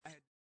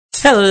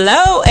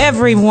Hello,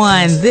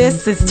 everyone.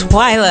 This is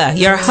Twyla,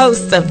 your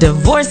host of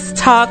Divorce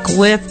Talk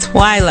with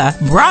Twyla,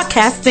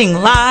 broadcasting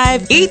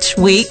live each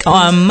week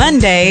on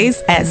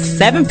Mondays at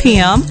 7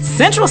 p.m.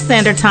 Central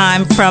Standard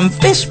Time from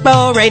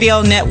Fishbowl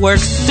Radio Network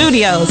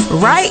Studios,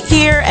 right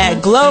here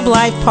at Globe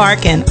Life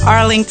Park in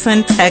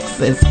Arlington,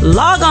 Texas.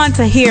 Log on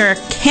to hear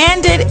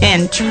candid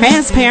and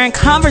transparent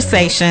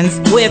conversations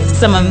with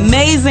some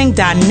amazing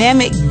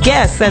dynamic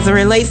guests as it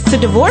relates to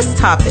divorce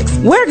topics.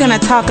 We're going to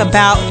talk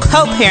about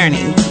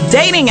co-parenting,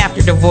 dating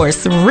after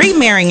divorce,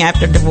 remarrying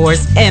after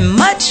divorce, and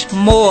much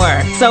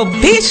more. So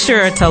be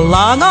sure to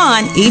log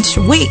on each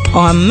week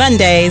on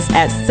Mondays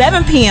at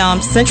 7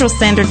 p.m. Central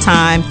Standard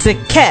Time to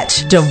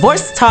catch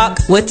Divorce Talk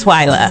with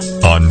Twyla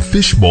on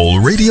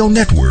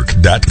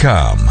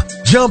FishbowlRadioNetwork.com.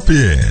 Jump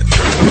in.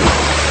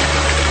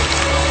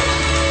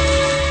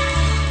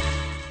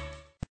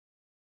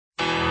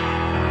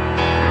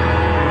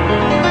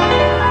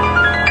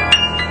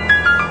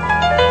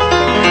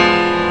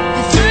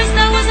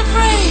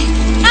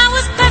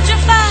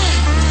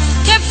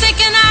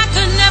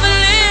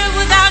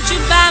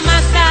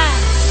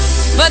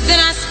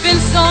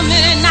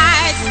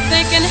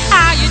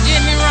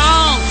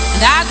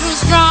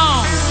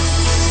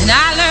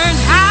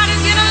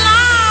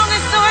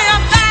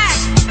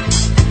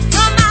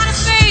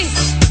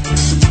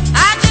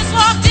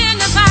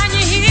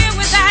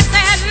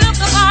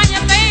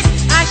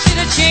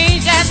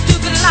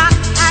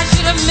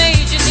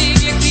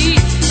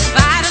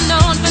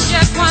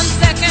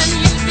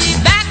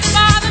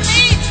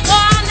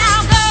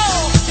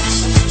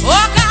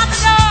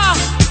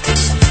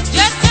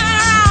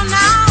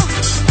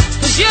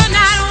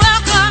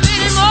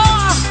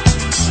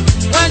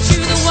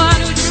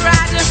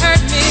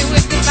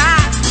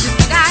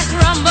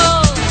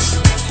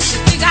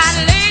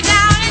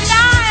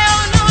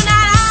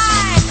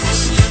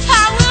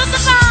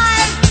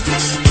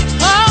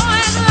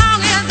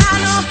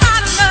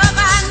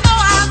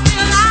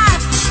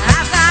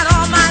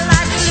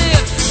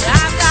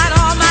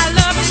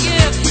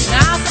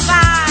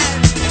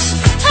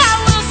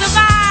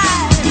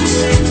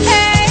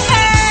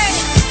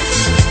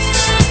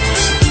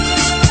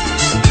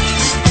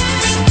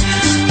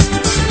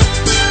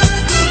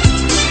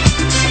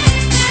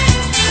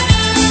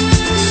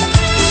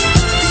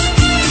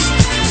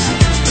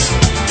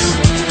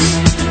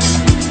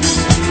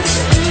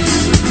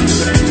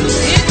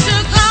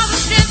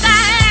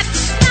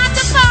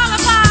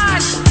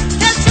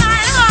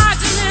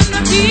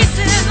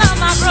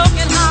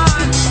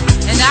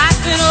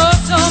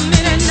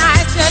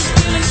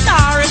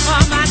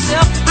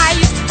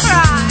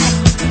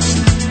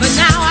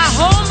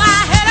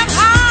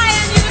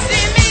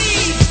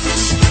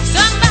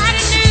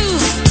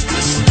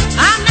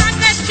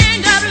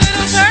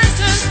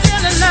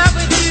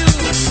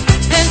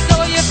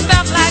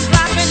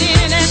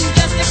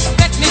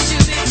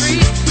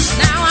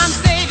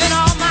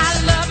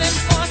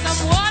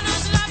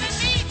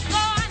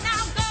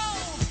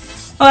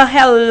 Well,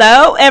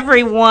 hello,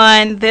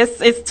 everyone.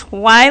 This is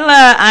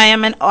Twyla. I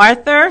am an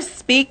author,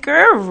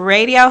 speaker,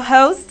 radio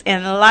host,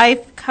 and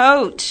life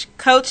coach.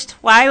 Coach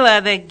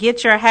Twyla, the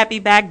Get Your Happy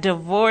Back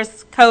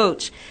Divorce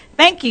Coach.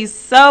 Thank you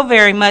so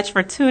very much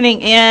for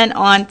tuning in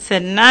on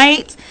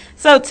tonight.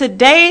 So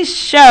today's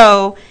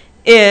show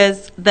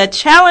is the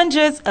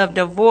challenges of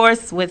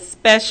divorce with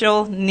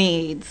special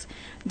needs.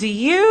 Do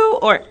you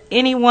or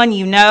anyone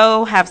you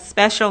know have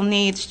special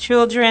needs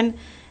children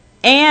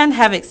and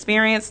have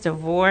experienced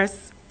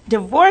divorce?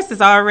 Divorce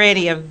is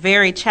already a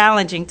very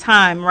challenging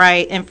time,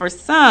 right? And for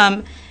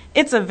some,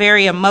 it's a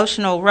very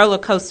emotional roller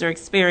coaster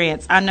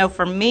experience. I know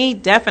for me,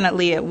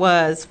 definitely it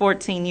was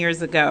 14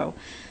 years ago.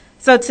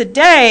 So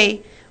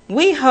today,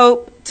 we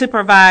hope to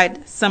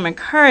provide some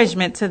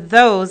encouragement to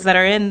those that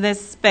are in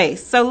this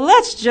space. So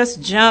let's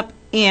just jump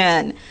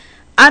in.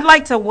 I'd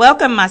like to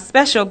welcome my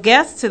special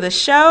guest to the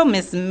show,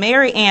 Miss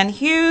Mary Ann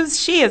Hughes.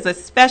 She is a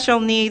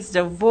special needs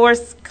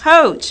divorce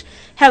coach.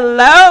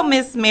 Hello,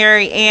 Miss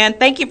Mary Ann.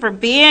 Thank you for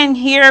being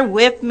here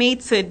with me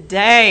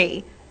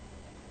today.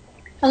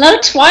 Hello,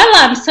 Twyla.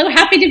 I'm so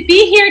happy to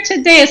be here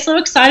today. I'm so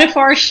excited for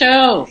our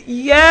show.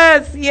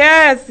 Yes.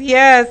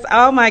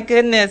 Oh, my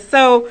goodness.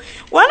 So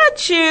why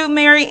don't you,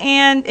 Mary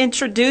Ann,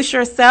 introduce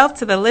yourself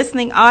to the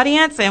listening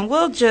audience, and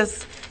we'll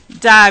just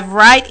dive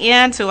right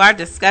into our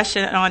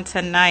discussion on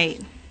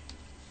tonight.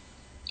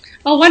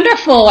 Oh,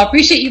 wonderful. I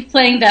appreciate you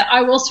playing that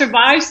I Will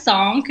Survive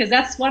song, because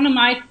that's one of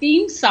my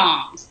theme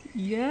songs.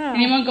 Yeah.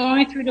 Anyone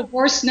going through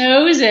divorce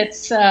knows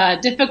it's a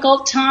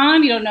difficult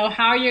time. You don't know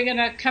how you're going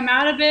to come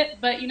out of it.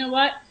 But you know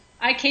what?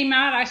 I came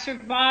out, I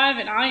survived,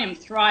 and I am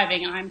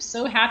thriving. I'm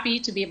so happy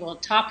to be able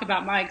to talk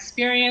about my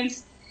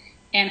experience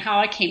and how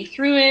I came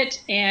through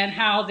it and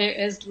how there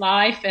is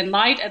life and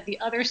light at the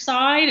other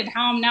side and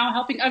how I'm now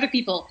helping other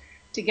people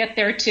to get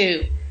there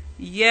too.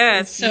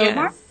 Yes. So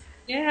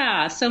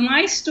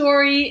my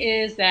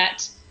story is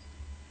that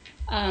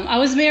I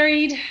was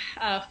married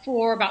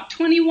for about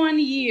 21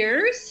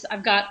 years.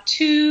 I've got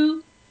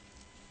two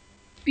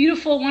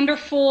beautiful,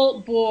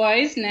 wonderful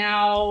boys.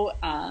 Now,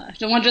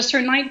 the one just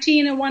turned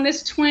 19 and one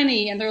is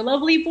 20, and they're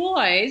lovely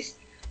boys,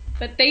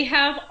 but they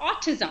have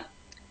autism.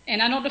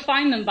 And I don't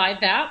define them by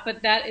that,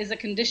 but that is a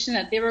condition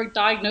that they were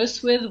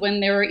diagnosed with when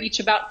they were each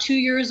about 2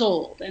 years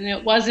old. And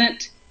it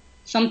wasn't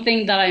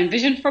something that I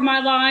envisioned for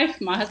my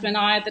life. My husband and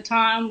I at the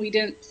time, we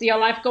didn't see our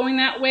life going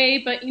that way,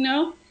 but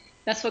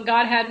that's what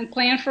God had in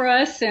plan for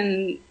us.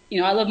 And,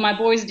 I love my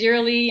boys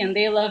dearly and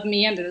they love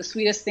me, and they're the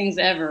sweetest things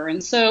ever.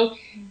 And so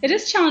it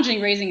is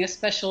challenging raising a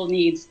special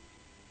needs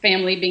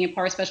family, being a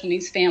part of special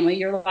needs family.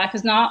 Your life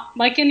is not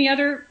like any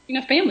other,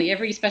 family.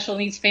 Every special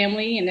needs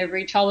family and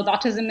every child with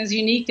autism is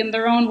unique in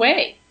their own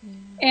way.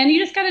 And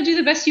you just got to do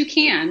the best you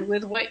can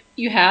with what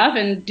you have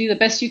and do the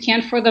best you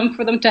can for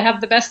them to have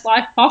the best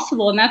life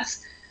possible. And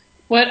that's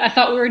what I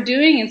thought we were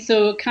doing. And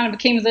so it kind of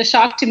became a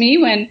shock to me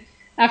when,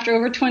 after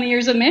over 20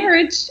 years of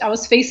marriage, I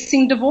was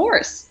facing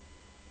divorce.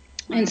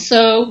 And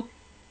so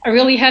I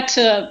really had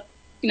to,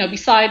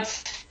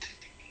 besides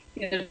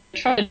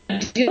trying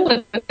to deal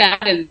with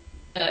that and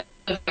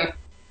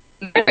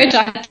marriage,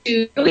 I had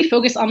to really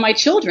focus on my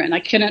children. I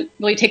couldn't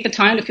really take the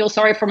time to feel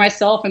sorry for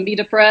myself and be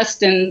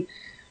depressed and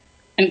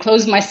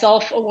close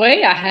myself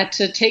away. I had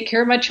to take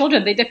care of my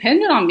children. They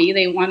depended on me.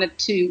 They wanted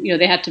to,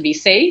 they had to be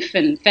safe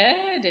and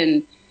fed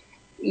and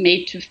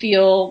made to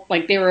feel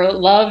like they were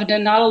loved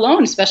and not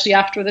alone, especially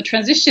after the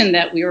transition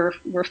that we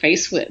were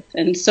faced with.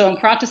 And so I'm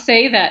proud to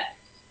say that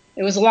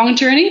it was a long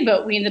journey,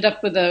 but we ended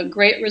up with a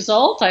great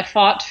result. I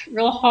fought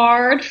real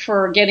hard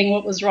for getting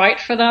what was right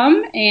for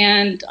them,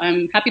 and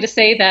I'm happy to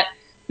say that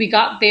we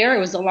got there. It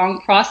was a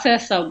long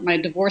process. My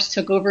divorce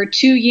took over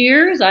 2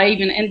 years. I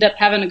even ended up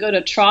having to go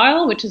to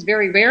trial, which is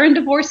very rare in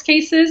divorce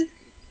cases,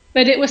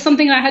 but it was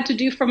something I had to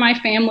do for my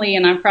family,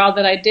 and I'm proud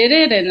that I did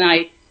it, and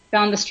I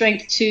found the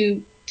strength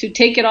to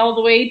take it all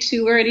the way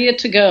to where it needed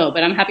to go.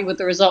 But I'm happy with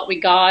the result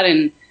we got,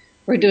 and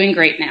we're doing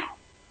great now.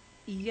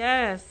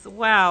 Yes.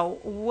 Wow.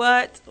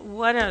 What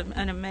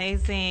an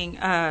amazing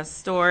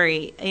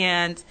story.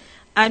 And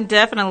I'm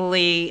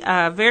definitely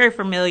very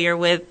familiar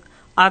with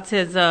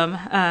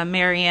autism,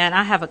 Marianne.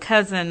 I have a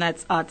cousin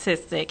that's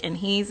autistic, and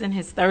he's in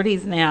his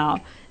 30s now.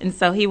 And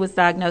so he was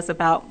diagnosed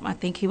I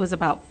think he was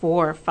about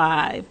 4 or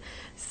 5.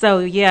 So,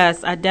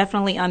 yes, I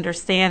definitely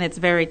understand it's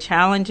very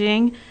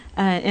challenging.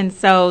 And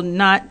so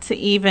not to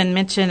even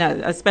mention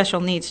a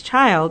special needs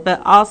child,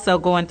 but also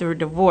going through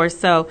divorce.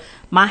 So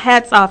my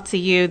hat's off to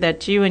you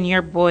that you and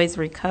your boys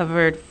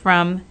recovered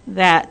from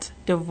that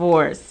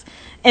divorce.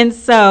 And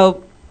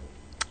so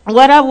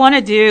what I want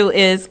to do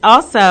is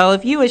also,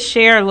 if you would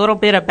share a little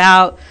bit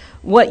about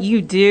what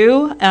you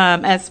do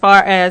as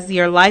far as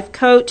your life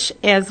coach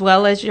as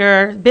well as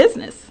your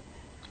business.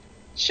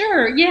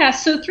 Sure. Yeah.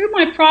 So through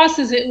my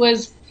process, it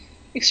was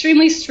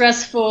extremely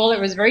stressful. It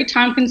was very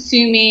time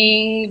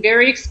consuming,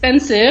 very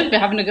expensive,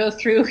 having to go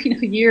through,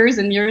 years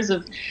and years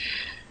of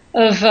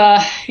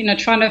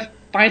trying to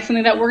find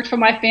something that worked for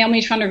my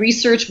family, trying to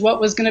research what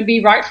was going to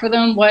be right for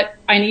them, what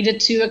I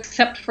needed to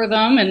accept for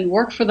them and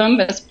work for them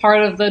as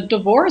part of the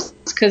divorce,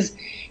 because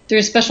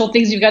there's special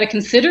things you've got to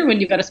consider when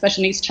you've got a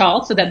special needs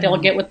child so that they'll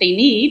get what they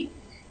need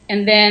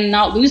and then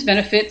not lose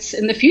benefits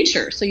in the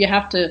future. So you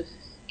have to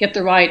get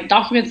the right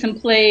documents in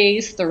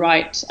place, the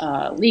right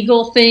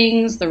legal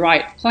things, the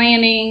right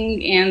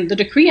planning, and the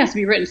decree has to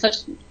be written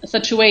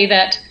such a way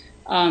that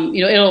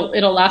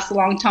it'll last a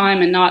long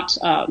time and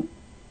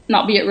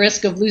not be at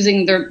risk of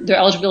losing their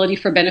eligibility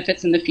for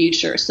benefits in the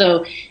future.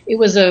 So it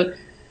was a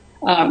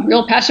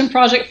real passion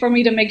project for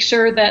me to make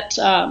sure that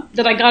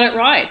I got it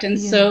right, and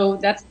so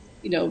that's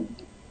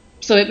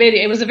so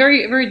it was a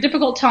very, very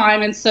difficult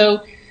time, and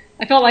so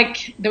I felt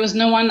like there was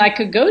no one I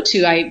could go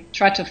to. I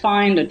tried to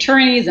find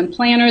attorneys and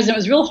planners, and it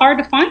was real hard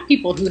to find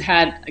people who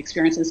had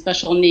experience in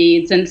special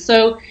needs. And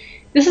so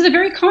this is a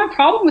very common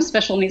problem with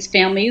special needs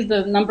families.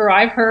 The number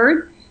I've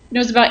heard,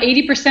 is about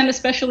 80% of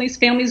special needs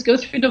families go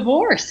through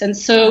divorce. And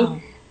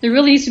so there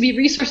really needs to be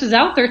resources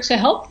out there to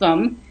help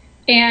them.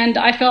 And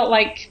I felt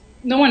like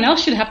no one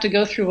else should have to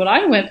go through what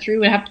I went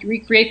through and have to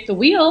recreate the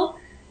wheel.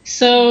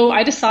 So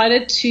I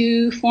decided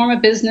to form a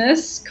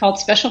business called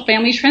Special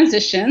Family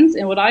Transitions,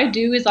 and what I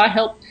do is I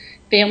help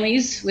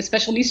families with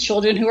special needs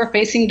children who are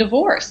facing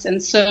divorce.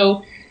 And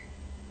so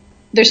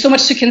there's so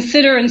much to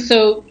consider, and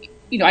so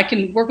I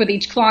can work with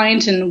each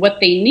client and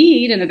what they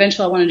need, and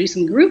eventually I want to do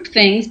some group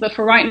things, but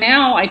for right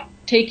now I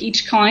take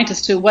each client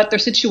as to what their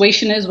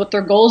situation is, what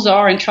their goals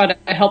are, and try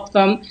to help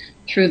them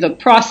through the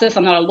process.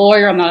 I'm not a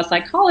lawyer, I'm not a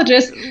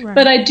psychologist, right,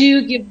 but I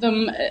do give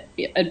them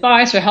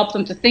advice or help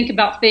them to think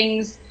about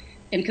things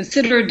and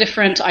consider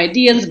different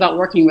ideas about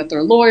working with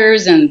their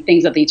lawyers and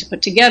things that they need to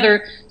put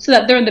together so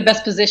that they're in the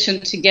best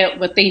position to get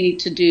what they need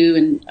to do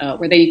and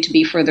where they need to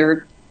be for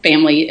their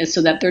family,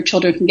 so that their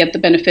children can get the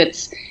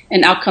benefits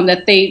and outcome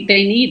that they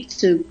need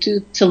to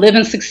live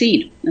and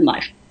succeed in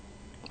life.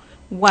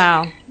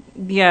 Wow.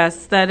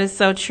 Yes, that is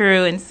so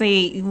true. And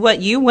see,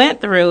 what you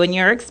went through and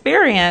your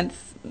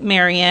experience,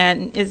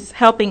 Marianne, is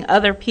helping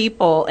other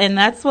people, and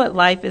that's what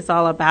life is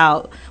all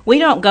about. We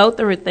don't go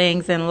through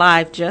things in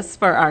life just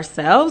for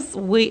ourselves.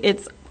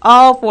 It's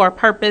all for a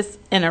purpose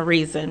and a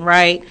reason,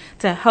 right?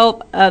 To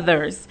help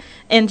others.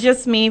 And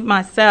just me,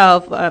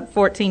 myself,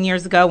 14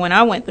 years ago when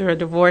I went through a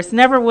divorce,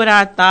 never would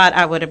I thought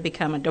I would have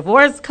become a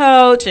divorce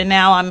coach. And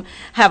now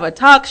have a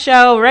talk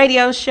show,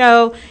 radio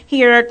show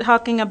here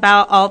talking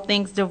about all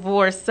things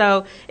divorce.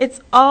 So it's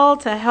all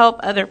to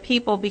help other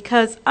people,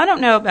 because I don't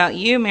know about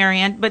you,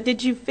 Marianne, but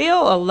did you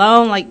feel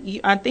alone?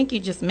 I think you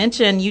just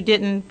mentioned you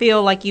didn't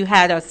feel like you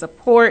had a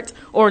support,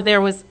 or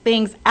there was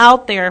things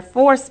out there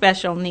for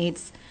special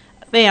needs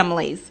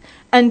families.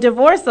 And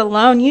divorce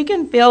alone, you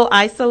can feel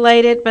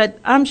isolated, but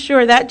I'm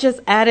sure that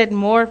just added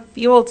more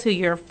fuel to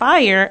your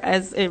fire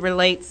as it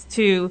relates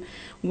to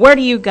where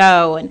do you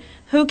go and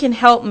who can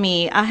help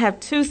me. I have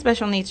 2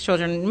 special needs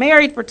children,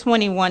 married for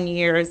 21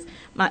 years.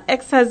 My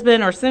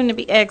ex-husband or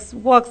soon-to-be ex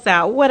walks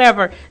out,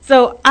 whatever.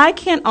 So I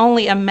can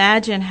only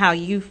imagine how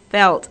you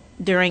felt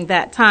during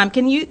that time.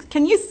 Can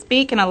you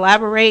speak and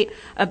elaborate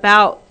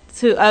about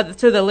to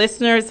the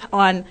listeners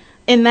on,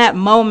 in that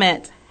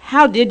moment,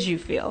 how did you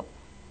feel?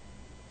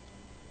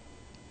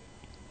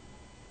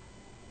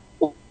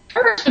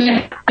 First,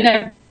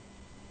 I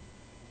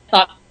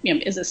thought,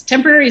 is this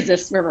temporary? Is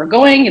this where we're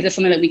going? Is this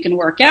something that we can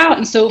work out?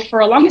 And so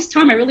for the longest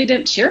time, I really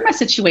didn't share my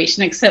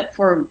situation except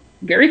for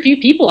very few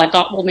people. I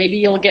thought, well, maybe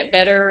you'll get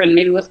better, and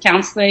maybe with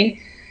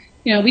counseling,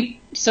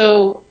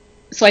 so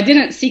I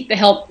didn't seek the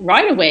help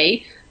right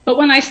away. But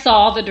when I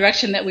saw the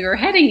direction that we were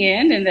heading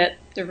in, and that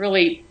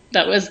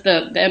was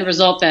the end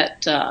result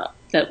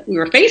that we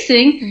were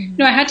facing,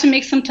 I had to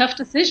make some tough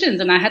decisions,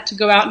 and I had to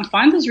go out and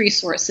find those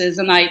resources.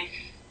 And I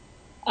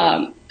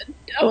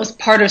was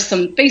part of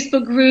some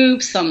Facebook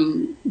groups,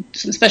 some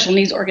special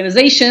needs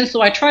organizations.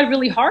 So I tried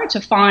really hard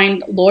to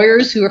find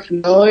lawyers who are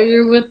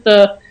familiar with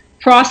the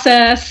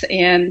process,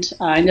 and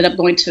I ended up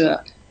going to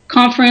a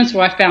conference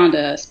where I found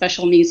a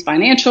special needs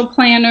financial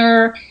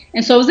planner.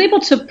 And so I was able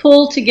to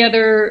pull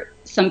together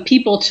some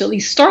people to at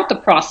least start the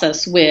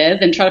process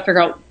with and try to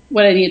figure out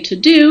what I needed to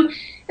do.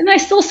 And I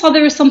still saw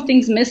there were some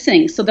things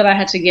missing, so that I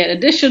had to get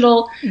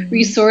additional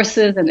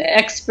resources and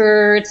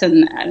experts,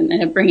 and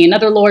bringing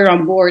another lawyer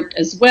on board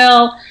as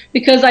well.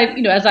 Because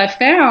as I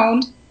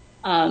found,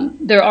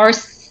 there are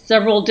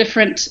several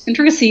different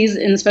intricacies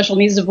in special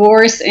needs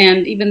divorce,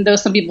 and even though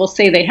some people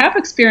say they have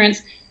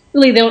experience,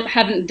 really they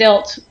haven't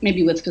dealt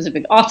maybe with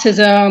specific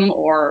autism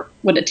or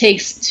what it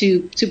takes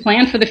to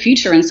plan for the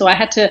future. And so I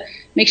had to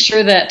make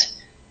sure that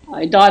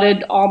I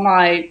dotted all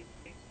my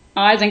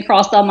I's and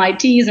crossed all my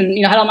T's, and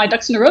had all my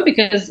ducks in a row,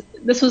 because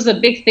this was a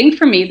big thing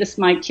for me.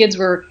 My kids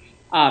were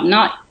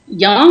not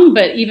young,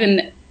 but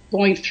even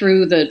going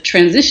through the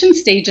transition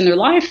stage in their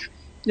life.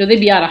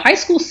 They'd be out of high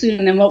school soon,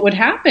 and then what would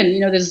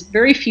happen? There's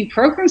very few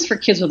programs for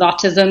kids with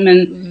autism,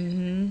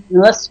 and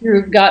unless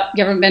you've got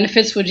government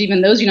benefits, which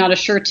even those you're not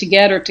assured to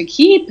get or to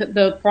keep,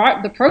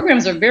 the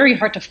programs are very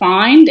hard to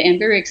find and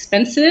very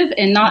expensive,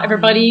 and not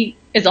everybody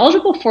is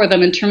eligible for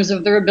them in terms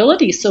of their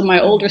ability. So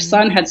my older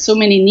son had so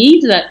many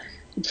needs that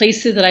the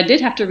places that I did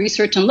have to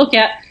research and look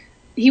at,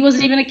 he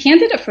wasn't even a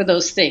candidate for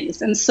those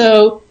things. And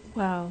so,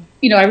 I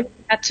really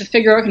had to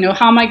figure out,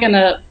 how am I going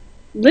to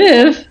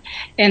live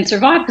and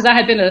survive? Because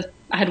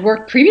I had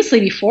worked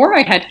previously before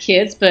I had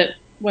kids, but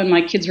when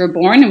my kids were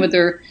born and with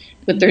their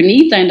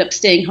needs, I ended up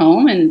staying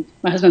home. And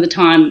my husband at the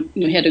time,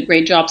 he had a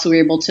great job, so we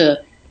were able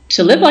to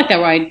live like that,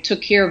 where I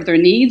took care of their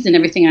needs and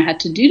everything I had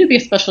to do to be a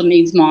special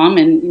needs mom.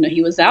 And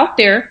he was out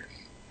there,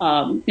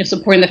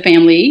 supporting the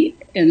family,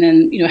 and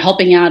then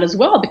helping out as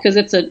well, because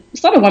it's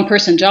not a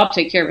one-person job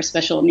to take care of a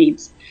special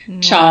needs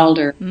child,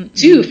 or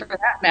 2 for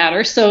that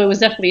matter. So it was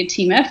definitely a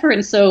team effort.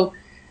 And so,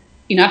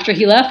 after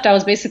he left, I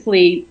was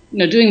basically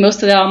doing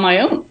most of that on my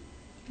own.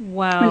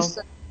 Wow.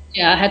 So,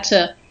 I had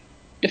to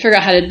figure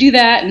out how to do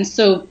that. And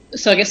so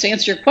I guess to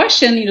answer your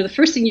question, the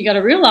first thing you got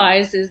to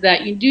realize is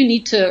that you do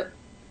need to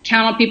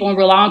count on people and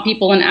rely on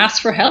people and ask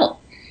for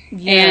help.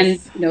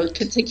 Yes. And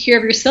to take care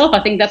of yourself.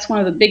 I think that's one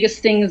of the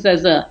biggest things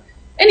as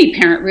any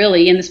parent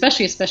really, and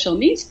especially a special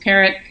needs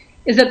parent,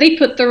 is that they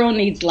put their own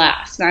needs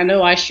last. And I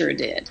know I sure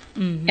did.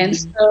 And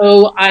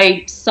so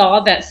I saw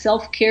that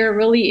self-care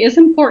really is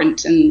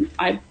important. And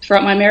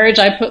throughout my marriage,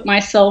 I put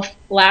myself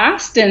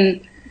last.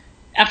 And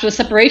after the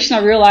separation,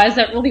 I realized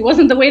that really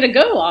wasn't the way to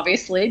go,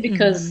 obviously,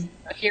 because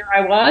here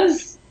I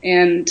was,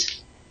 and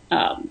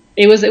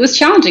it was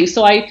challenging.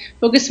 So I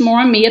focused more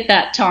on me at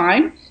that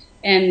time,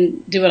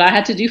 and do what I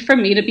had to do for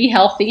me to be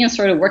healthy, and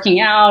started working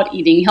out,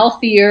 eating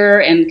healthier,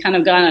 and kind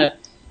of got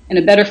in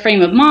a better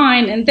frame of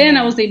mind. And then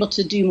I was able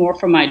to do more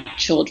for my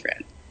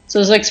children. So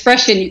there's an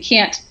expression, you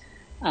can't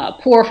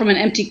pour from an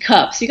empty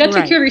cup. So you got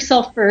to take care of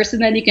yourself first,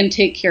 and then you can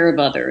take care of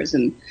others.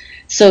 And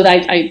so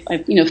I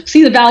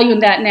see the value in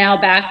that now.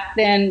 Back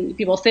then,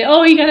 people say,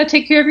 oh, you got to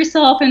take care of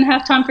yourself and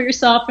have time for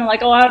yourself. And I'm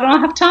like, oh, I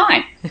don't have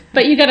time.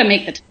 But you got to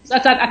make the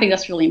time. I think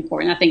that's really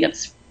important. I think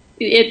it's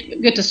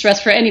good to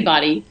stress for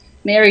anybody,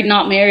 married,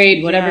 not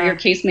married, whatever your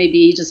case may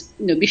be. Just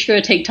be sure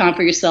to take time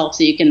for yourself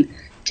so you can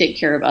take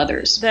care of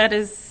others. That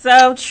is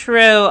so true.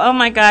 Oh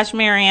my gosh,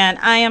 Marianne,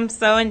 I am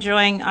so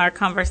enjoying our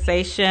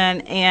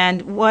conversation.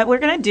 And what we're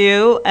going to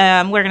do,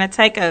 we're going to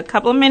take a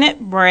couple of minute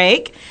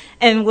break.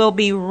 and we'll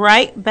be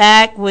right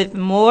back with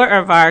more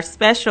of our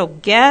special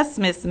guest,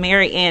 Miss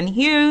Mary Ann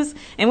Hughes,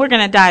 and we're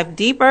going to dive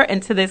deeper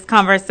into this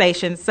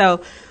conversation.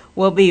 So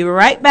we'll be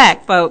right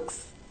back,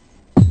 folks.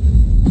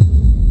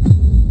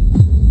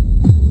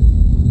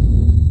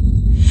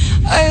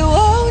 I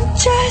won't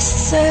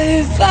just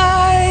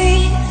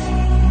survive.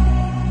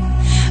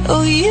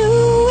 Oh, you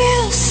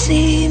will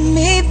see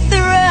me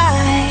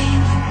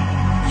thrive.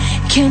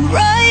 Can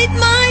write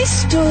my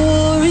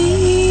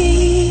story.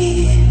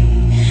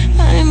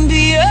 I'm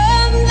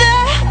beyond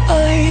the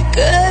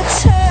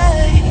archetype.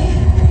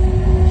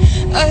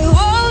 I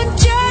won't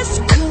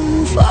just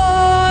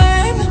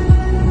conform.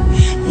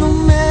 No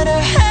matter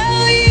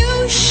how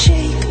you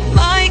shake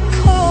my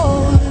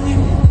core.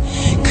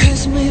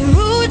 'Cause my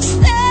roots,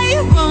 they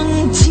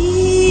run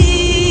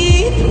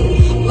deep.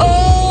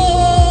 Oh,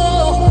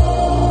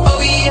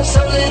 yes, a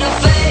little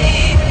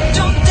faith.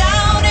 Don't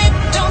doubt it,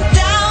 don't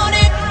doubt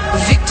it.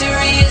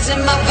 Victory is in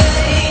my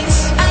veins.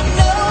 I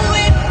know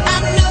it,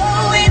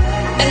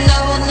 and I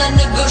will not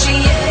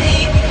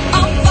negotiate.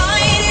 I'll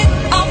fight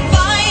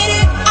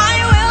it, I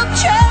will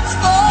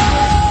transform.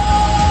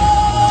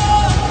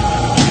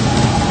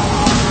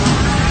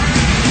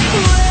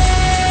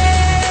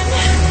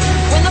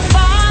 When the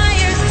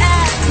fire's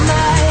at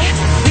my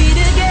feet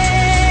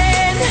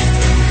again,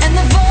 and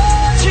the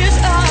vultures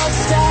all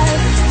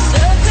start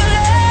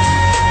circling,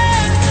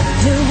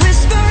 they're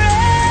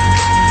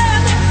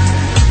whispering,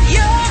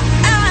 you're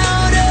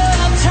out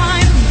of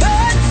time,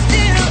 but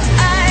still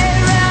I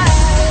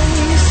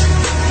rise.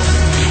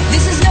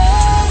 This is no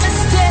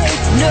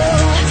mistake, no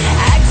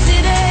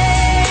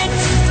accident.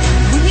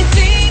 When you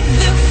think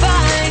the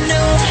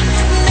final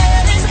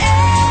nail is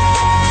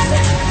in,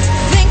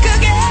 think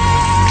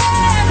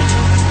again.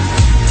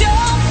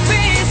 Don't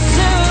be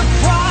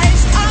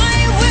surprised, I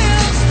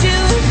will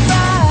still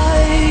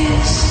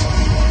rise.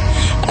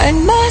 I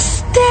must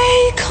stay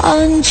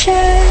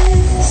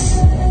conscious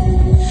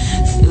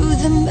through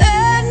the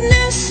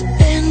madness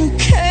and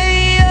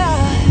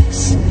chaos.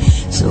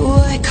 So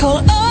I call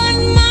on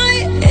my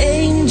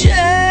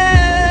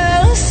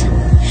angels.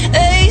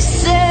 They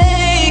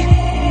say,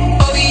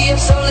 oh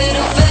yes, a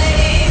little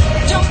faith.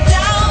 Don't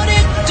doubt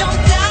it,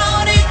 don't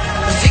doubt it.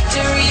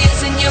 Victory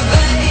is in your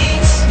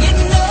veins. You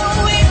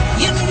know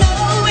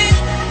it,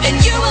 and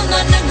you will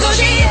not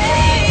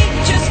negotiate.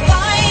 Just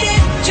fight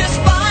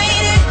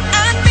it,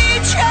 and be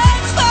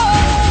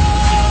transformed.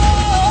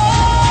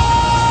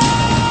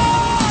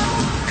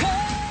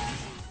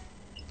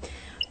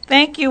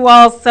 Thank you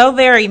all so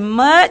very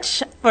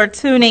much for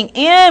tuning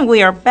in.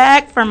 We are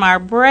back from our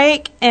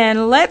break,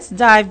 and let's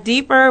dive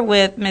deeper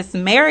with Miss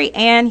Mary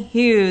Ann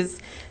Hughes.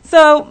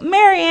 So,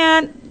 Mary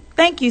Ann,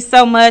 thank you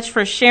so much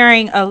for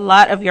sharing a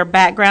lot of your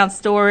background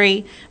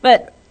story,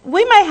 but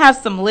we might have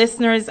some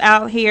listeners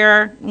out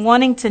here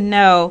wanting to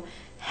know,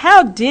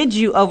 how did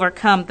you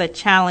overcome the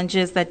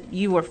challenges that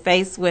you were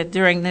faced with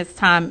during that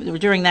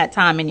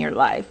time in your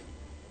life?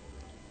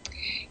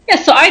 Yeah,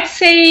 so I'd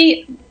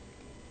say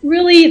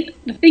really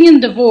the thing in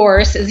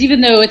divorce is,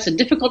 even though it's a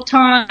difficult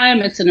time,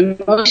 it's an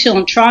emotional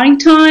and trying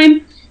time,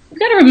 you've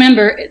got to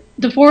remember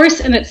divorce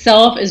in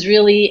itself is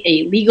really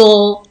a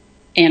legal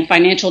and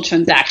financial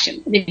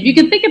transaction. If you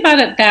can think about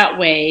it that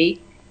way,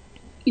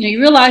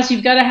 you realize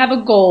you've got to have a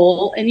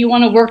goal and you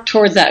want to work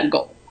towards that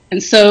goal.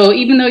 And so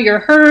even though you're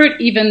hurt,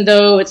 even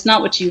though it's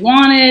not what you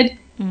wanted,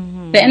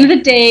 at the end of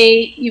the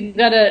day, you've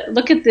got to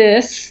look at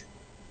this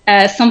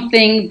as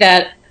something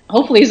that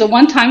hopefully is a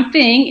one-time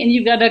thing, and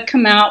you've got to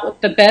come out with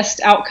the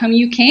best outcome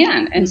you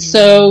can. And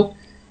so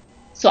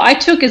I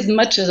took as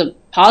much as a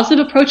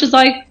positive approach as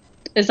I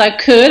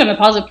could. I'm a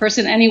positive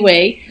person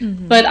anyway,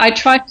 but I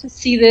tried to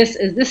see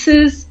this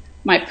is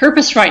my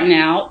purpose right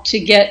now, to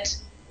get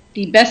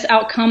the best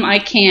outcome I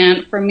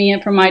can for me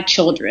and for my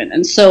children.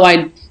 And so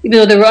even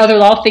though there were a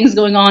lot of things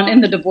going on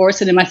in the divorce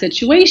and in my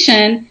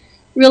situation,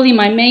 really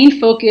my main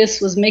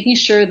focus was making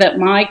sure that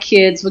my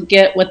kids would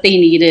get what they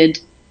needed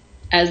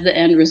as the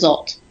end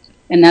result.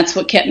 And that's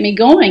what kept me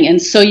going. And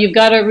so you've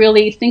got to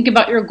really think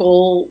about your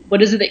goal.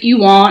 What is it that you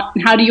want,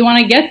 and how do you want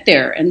to get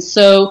there? And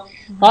so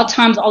a lot of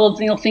times, all of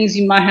the things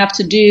you might have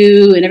to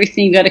do and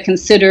everything you've got to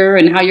consider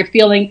and how you're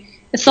feeling,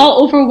 it's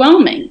all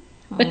overwhelming.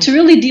 But to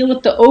really deal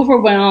with the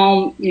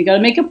overwhelm, you got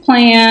to make a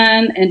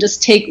plan and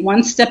just take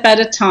one step at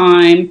a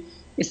time.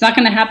 It's not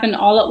going to happen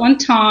all at one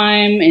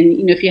time.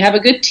 And if you have a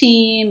good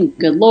team,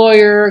 good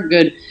lawyer,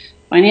 good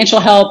financial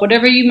help,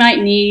 whatever you might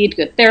need,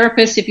 good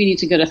therapist if you need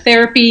to go to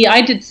therapy.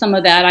 I did some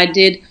of that. I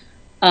did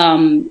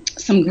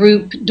some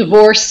group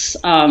divorce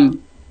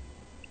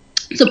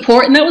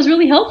support, and that was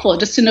really helpful,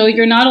 just to know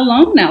you're not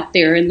alone out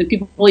there, and the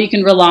people you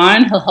can rely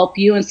on will help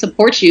you and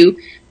support you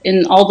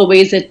in all the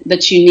ways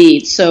that you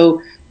need.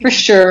 So for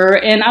sure.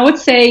 And I would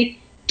say,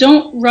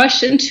 don't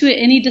rush into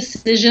any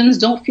decisions.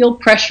 Don't feel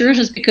pressure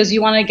just because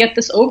you want to get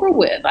this over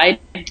with.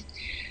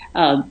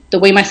 The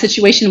way my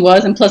situation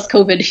was, and plus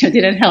COVID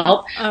didn't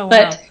help. Oh,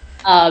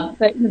 wow.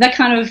 But that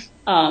kind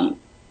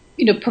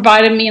of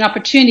provided me an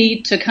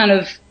opportunity to kind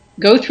of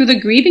go through the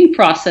grieving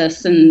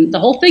process. And the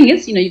whole thing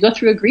is, you go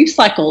through a grief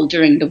cycle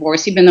during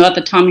divorce, even though at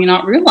the time you're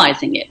not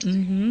realizing it.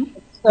 Mm-hmm.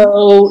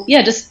 So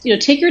yeah, just,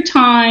 take your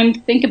time,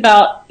 think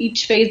about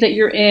each phase that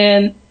you're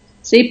in,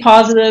 stay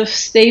positive,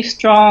 stay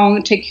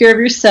strong, take care of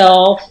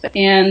yourself,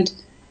 and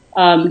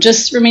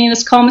just remain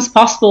as calm as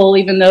possible,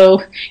 even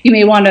though you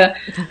may want to,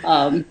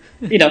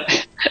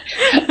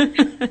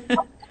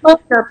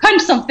 or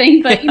punch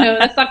something, but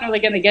that's not really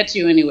going to get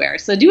you anywhere.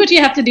 So do what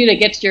you have to do to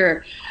get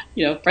your,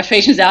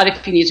 frustrations out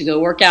if you need to go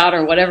work out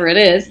or whatever it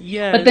is.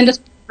 Yes. But then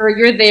just remember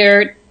you're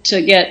there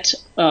to get,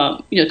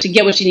 to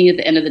get what you need at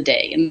the end of the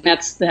day, and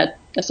that's the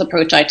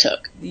approach I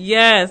took.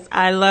 Yes,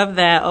 I love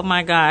that. Oh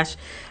my gosh.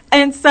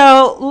 And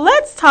so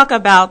let's talk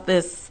about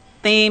this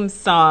theme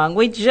song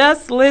we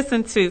just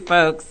listened to,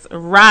 folks,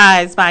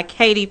 Rise by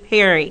Katy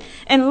Perry.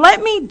 And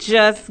let me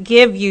just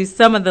give you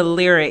some of the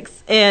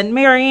lyrics. And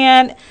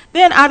Marianne,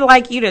 then I'd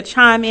like you to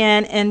chime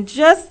in and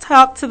just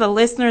talk to the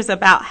listeners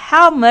about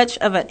how much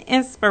of an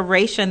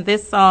inspiration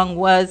this song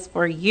was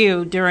for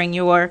you during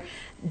your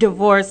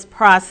divorce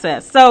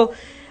process. So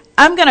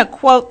I'm going to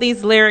quote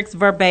these lyrics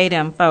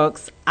verbatim,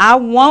 folks. I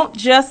won't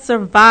just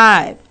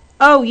survive.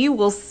 Oh, you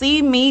will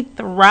see me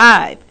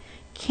thrive.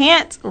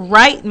 Can't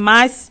write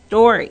my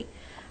story.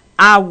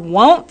 I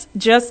won't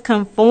just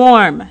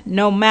conform,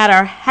 no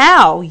matter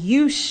how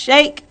you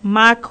shake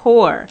my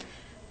core,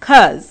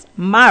 'cause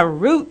my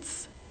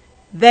roots,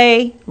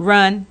 they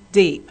run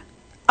deep.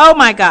 Oh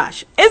my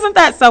gosh, isn't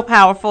that so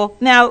powerful?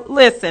 Now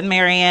listen,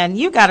 Marianne,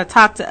 you got to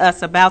talk to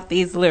us about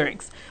these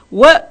lyrics.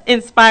 What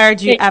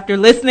inspired you after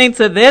listening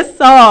to this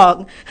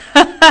song?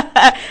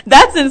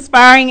 That's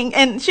inspiring,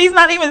 and she's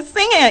not even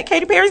singing it.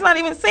 Katy Perry's not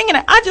even singing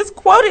it. I just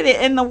quoted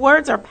it, and the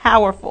words are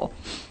powerful.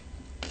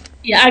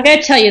 Yeah, I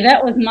gotta tell you,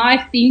 that was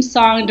my theme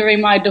song during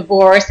my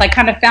divorce. I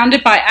kind of found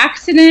it by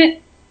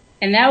accident,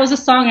 and that was a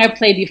song I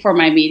played before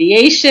my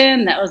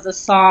mediation. That was a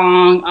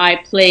song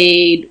I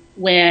played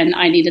when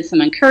I needed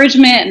some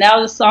encouragement, and that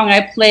was a song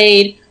I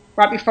played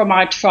right before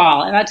my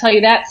trial. And I tell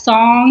you, that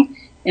song,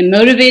 it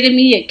motivated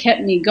me, it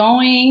kept me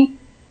going,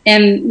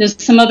 and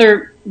there's some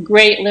other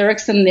great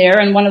lyrics in there,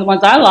 and one of the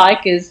ones I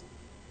like is,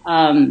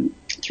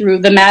 through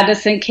the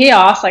madness and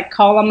chaos, I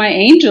call on my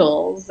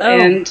angels,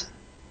 and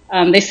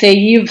they say,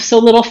 you've so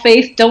little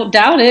faith, don't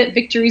doubt it,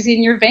 victory's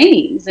in your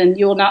veins, and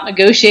you will not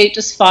negotiate,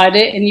 just fight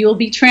it, and you will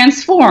be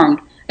transformed.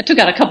 I took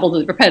out a couple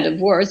of the repetitive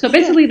words, but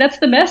basically that's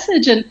the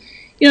message, and,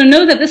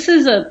 know that this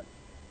is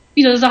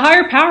there's a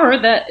higher power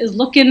that is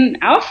looking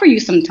out for you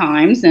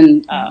sometimes,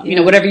 and,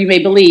 whatever you may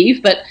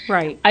believe, but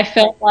right. I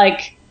felt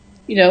like,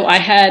 I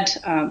had,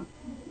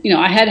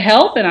 I had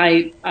help, and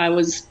I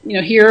was,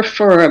 here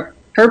for a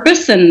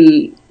purpose,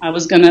 and I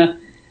was going to,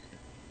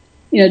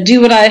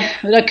 do what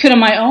I could on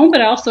my own,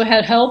 but I also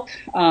had help,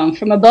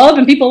 from above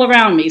and people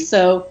around me.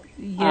 So,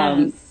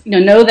 yes.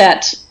 Know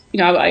that,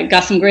 I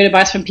got some great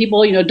advice from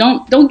people,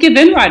 don't give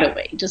in right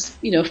away. Just,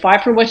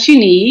 fight for what you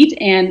need.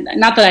 And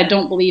not that I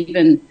don't believe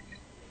in,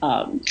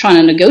 trying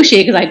to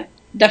negotiate, because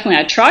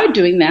I tried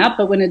doing that,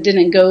 but when it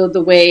didn't go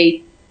the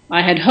way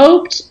I had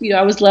hoped,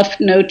 I was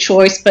left no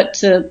choice but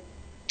to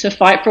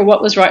fight for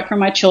what was right for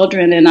my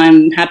children. And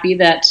I'm happy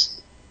that,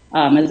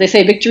 as they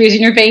say, victory is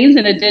in your veins,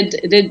 and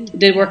it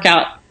did work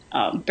out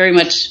very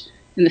much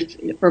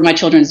for my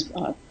children's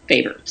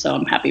favor. So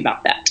I'm happy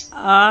about that.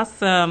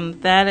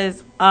 Awesome. That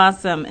is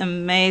awesome.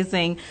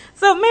 Amazing.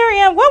 So,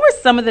 Marianne, what were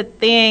some of the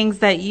things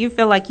that you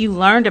feel like you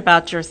learned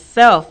about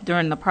yourself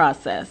during the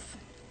process?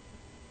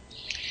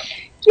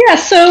 Yeah,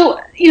 so,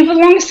 for the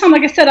longest time,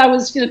 like I said, I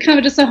was, kind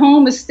of just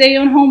a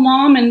stay-at-home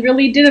mom, and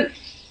really didn't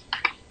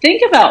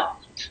think about,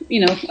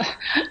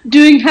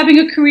 having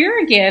a career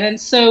again. And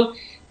so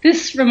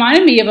this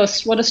reminded me of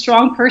what a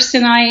strong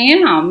person I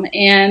am,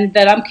 and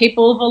that I'm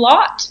capable of a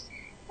lot.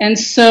 And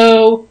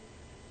so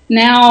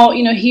now,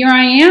 here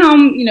I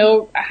am,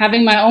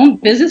 having my own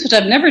business, which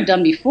I've never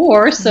done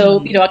before.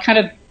 So, I kind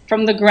of,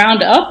 from the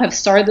ground up, have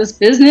started this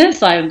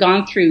business. I've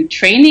gone through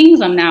trainings.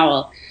 I'm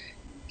now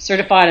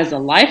certified as a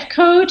life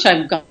coach.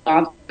 I've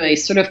gone through a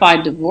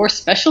certified divorce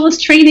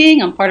specialist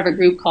training. I'm part of a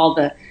group called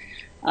the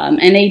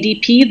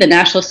NADP, the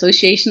National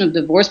Association of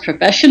Divorce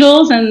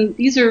Professionals. And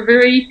these are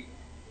very,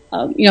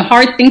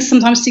 hard things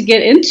sometimes to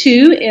get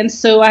into. And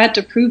so I had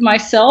to prove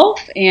myself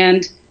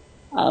and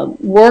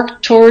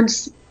work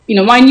towards,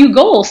 my new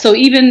goal. So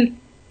even,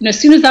 as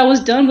soon as I was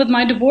done with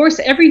my divorce,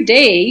 every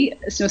day,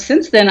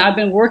 since then, I've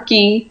been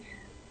working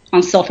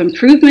on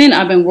self-improvement.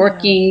 I've been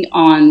working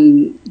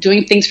on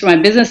doing things for my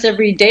business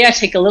every day. I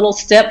take a little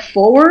step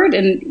forward,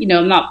 and,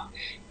 I'm not,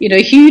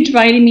 huge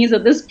by any means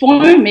at this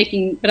point,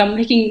 but I'm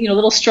making,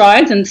 little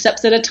strides and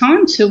steps at a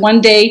time to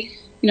one day,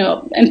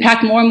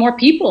 impact more and more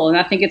people. And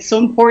I think it's so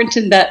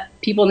important that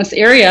people in this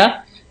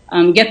area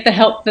get the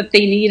help that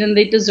they need and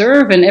they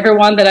deserve. And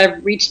everyone that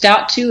I've reached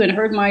out to and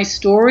heard my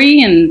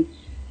story, and,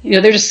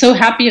 they're just so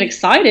happy and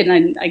excited.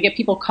 And I get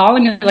people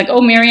calling me like,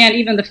 oh, Marianne,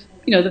 even the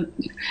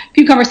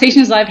few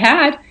conversations I've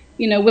had,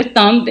 with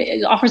them,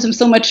 it offers them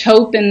so much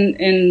hope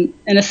and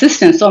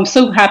assistance. So I'm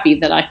so happy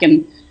that I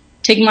can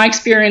take my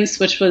experience,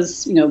 which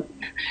was,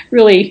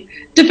 really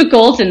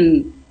difficult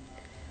and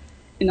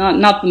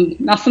not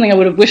something I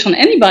would have wished on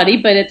anybody,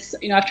 but it's,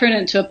 I've turned it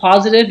into a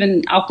positive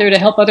and out there to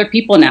help other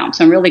people now.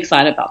 So I'm really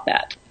excited about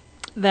that.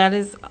 That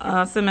is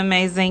awesome,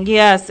 amazing.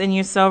 Yes, and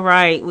you're so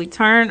right. We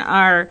turn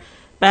our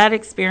bad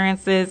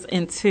experiences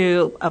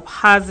into a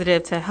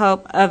positive to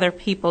help other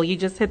people. You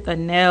just hit the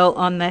nail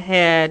on the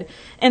head.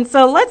 And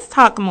so let's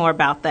talk more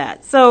about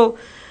that. So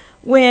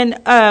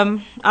when,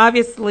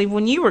 obviously,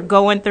 when you were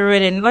going through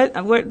it, and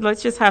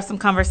let's just have some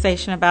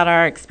conversation about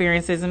our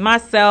experiences, and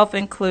myself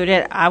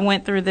included, I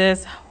went through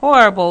this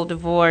horrible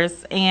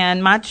divorce,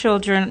 and my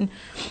children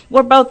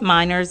were both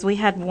minors. We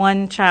had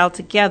one child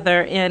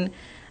together, and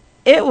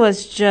it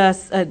was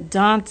just a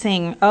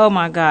daunting, oh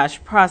my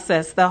gosh,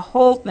 process, the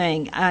whole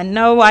thing. I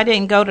know I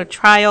didn't go to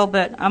trial,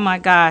 but oh my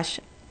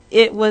gosh,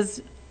 it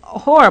was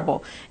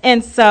horrible.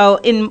 And so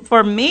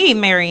for me,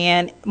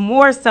 Marianne,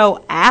 more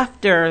so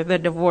after the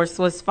divorce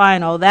was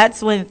final,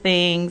 that's when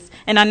things,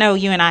 and I know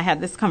you and I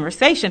had this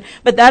conversation,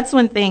 but that's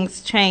when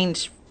things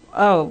changed.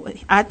 Oh,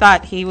 I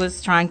thought he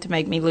was trying to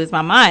make me lose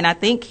my mind. I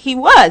think he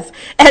was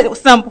at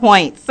some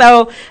point.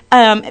 So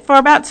for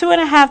about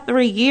 2.5,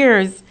 3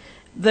 years,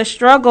 the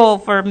struggle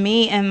for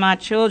me and my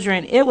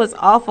children, it was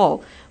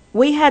awful.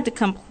 We had to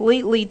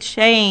completely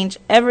change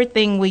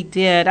everything we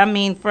did. I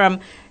mean,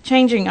 from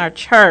changing our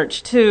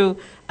church to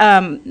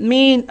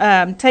me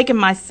taking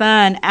my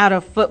son out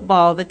of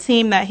football, the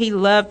team that he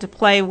loved to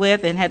play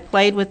with and had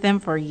played with them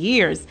for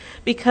years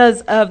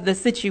because of the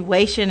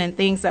situation and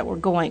things that were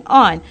going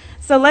on.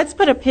 So let's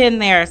put a pin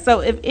there. So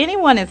if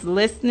anyone is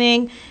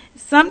listening,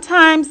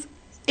 sometimes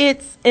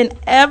it's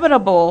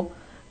inevitable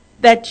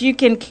that you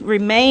can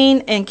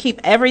remain and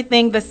keep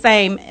everything the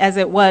same as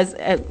it was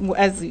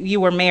as you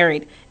were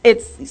married.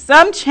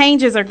 Some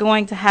changes are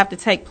going to have to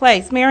take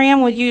place.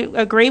 Marianne, would you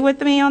agree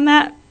with me on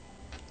that?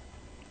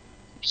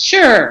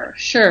 Sure.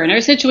 And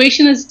every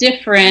situation is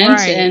different.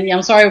 Right. And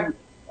I'm sorry,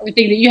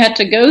 everything that you had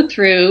to go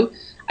through.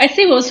 I'd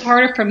say what was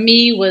harder for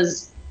me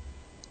was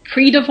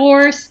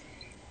pre-divorce.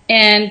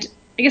 And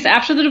I guess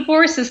after the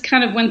divorce is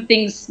kind of when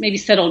things maybe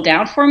settled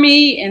down for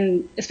me,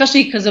 and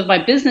especially because of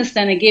my business,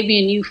 then it gave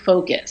me a new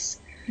focus.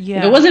 Yeah.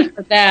 If it wasn't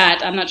for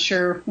that, I'm not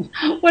sure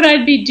what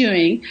I'd be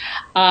doing,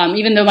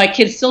 even though my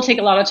kids still take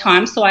a lot of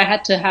time. So I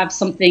had to have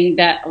something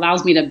that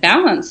allows me to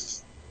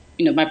balance,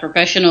 my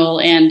professional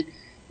and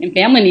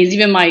family needs.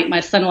 Even my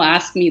son will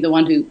ask me, the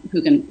one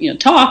who can,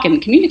 talk and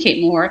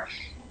communicate more.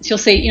 She'll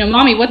say,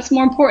 Mommy, what's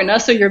more important,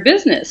 us or your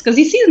business? Because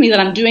he sees me that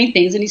I'm doing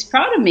things and he's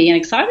proud of me and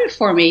excited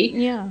for me.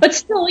 Yeah. But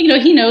still,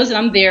 he knows that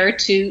I'm there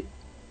to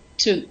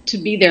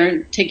be there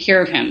and take care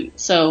of him.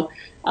 So,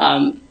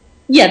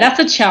 that's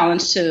a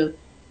challenge to,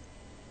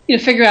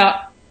 figure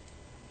out,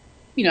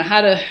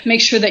 how to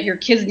make sure that your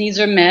kids' needs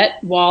are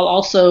met while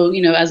also,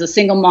 as a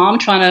single mom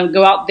trying to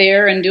go out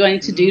there and do what I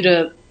need to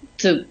do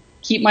to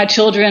keep my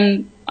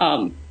children,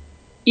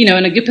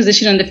 in a good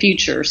position in the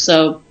future.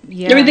 So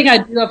everything I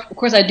do, of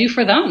course, I do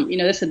for them.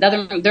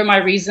 They're my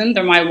reason,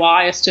 they're my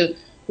why as to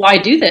why I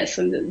do this.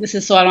 And this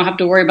is so I don't have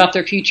to worry about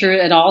their future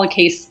at all in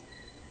case,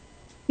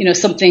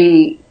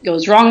 something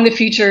goes wrong in the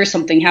future,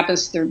 something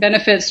happens to their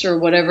benefits or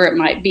whatever it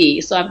might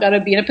be. So I've got to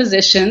be in a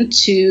position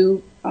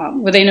to,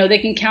 where they know they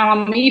can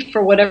count on me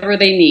for whatever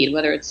they need,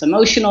 whether it's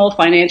emotional,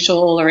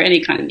 financial, or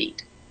any kind of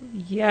need.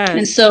 Yes.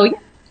 And so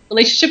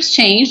relationships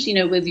change,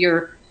 with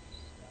your,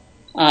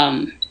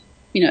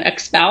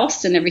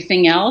 ex-spouse and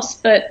everything else.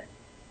 But,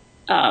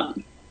 I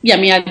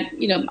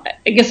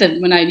guess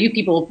when I knew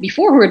people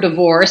before who were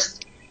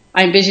divorced,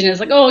 I envisioned it as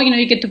like,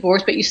 you get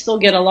divorced, but you still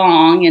get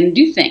along and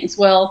do things.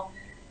 Well,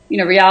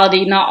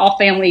 reality, not all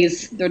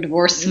families, their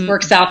divorce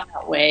works out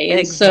that way. And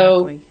exactly.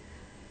 So,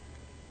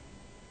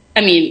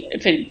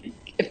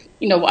 if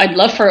I'd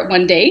love for it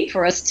one day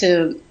for us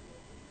to,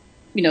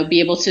 be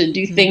able to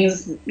do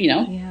things,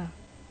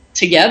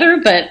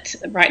 together. But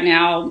right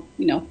now,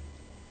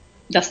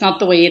 that's not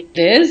the way it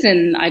is.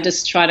 And I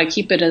just try to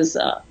keep it as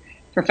a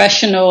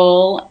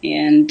professional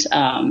and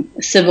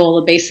civil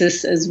a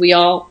basis as we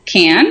all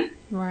can.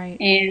 Right.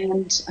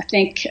 And I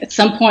think at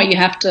some point you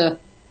have to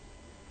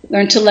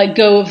learn to let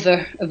go of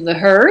the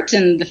hurt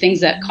and the things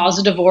that cause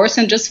a divorce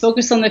and just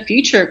focus on the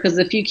future. Because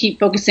if you keep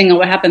focusing on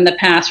what happened in the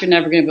past, you're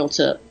never going to be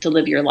able to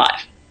live your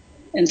life.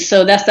 And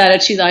so that's the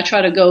attitude I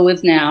try to go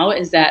with now,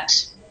 is that,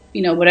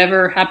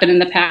 whatever happened in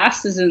the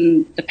past is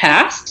in the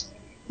past.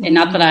 And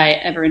not that I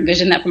ever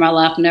envisioned that for my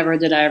life. Never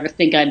did I ever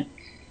think I'd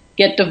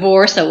get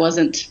divorced. I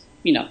wasn't,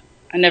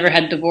 I never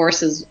had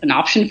divorce as an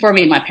option for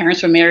me. My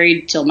parents were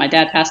married till my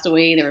dad passed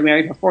away. They were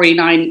married for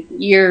 49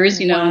 years,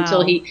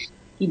 until he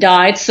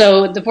died.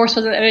 So divorce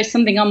wasn't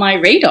something on my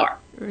radar.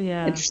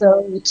 Yeah. And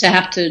so to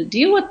have to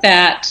deal with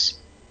that,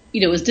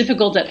 was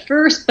difficult at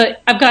first,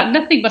 but I've got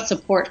nothing but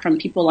support from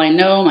people I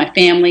know, my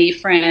family,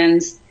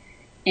 friends.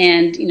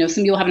 And,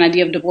 some people have an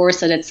idea of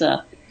divorce that it's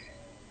a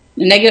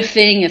negative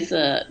thing, it's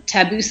a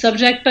taboo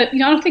subject, but I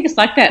don't think it's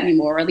like that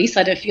anymore. Or at least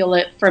I didn't feel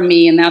it for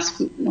me, and that's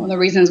one of the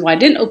reasons why I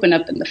didn't open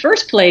up in the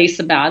first place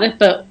about it.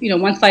 But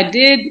once I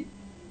did,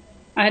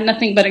 I had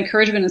nothing but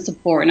encouragement and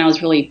support, and I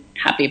was really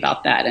happy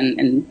about that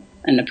and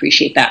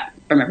appreciate that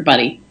from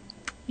everybody.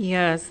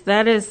 Yes,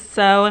 that is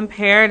so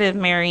imperative,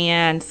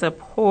 Marianne.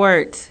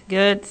 Support,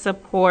 good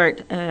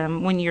support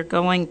when you're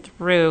going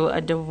through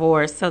a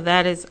divorce. So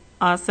that is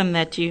awesome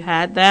that you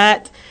had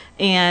that.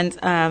 And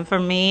for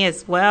me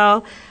as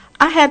well,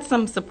 I had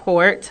some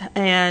support,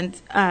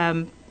 and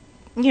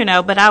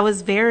but I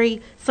was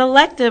very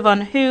selective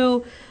on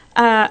who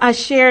I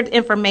shared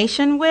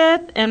information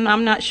with, and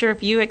I'm not sure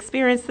if you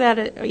experienced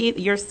that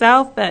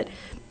yourself, but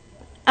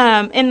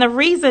and the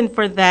reason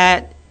for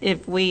that,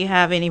 if we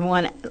have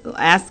anyone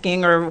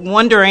asking or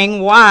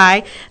wondering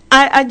why,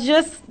 I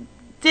just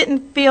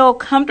didn't feel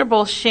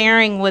comfortable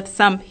sharing with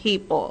some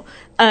people.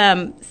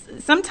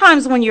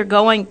 Sometimes when you're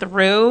going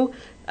through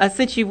a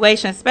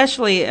situation,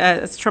 especially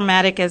as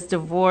traumatic as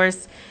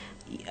divorce,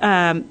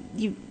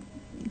 you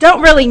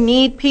don't really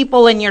need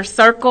people in your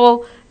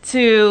circle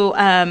to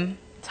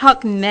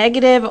talk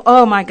negative.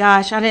 Oh my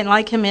gosh, I didn't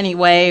like him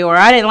anyway, or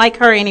I didn't like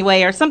her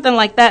anyway, or something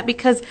like that,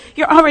 because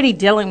you're already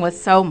dealing with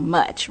so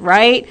much,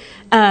 right?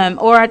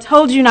 Or I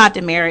told you not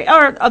to marry,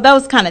 or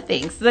those kind of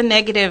things, the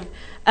negative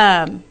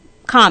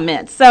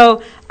comments.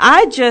 So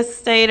I just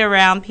stayed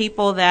around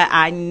people that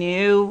I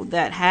knew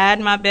that had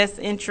my best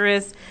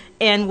interests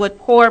and would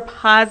pour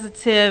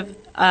positive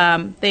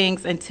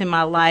things into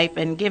my life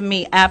and give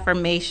me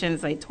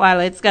affirmations like,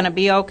 Twyla, it's going to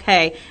be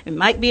okay. It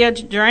might be a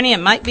journey, it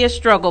might be a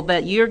struggle,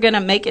 but you're going to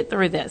make it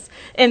through this.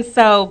 And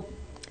so,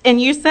 and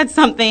you said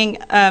something,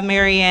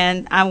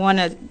 Marianne, I want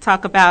to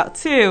talk about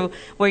too,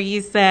 where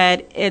you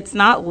said it's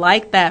not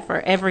like that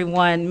for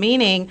everyone,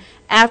 meaning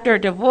after a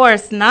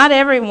divorce, not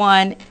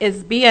everyone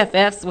is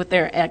BFFs with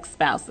their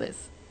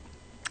ex-spouses.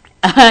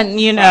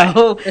 And,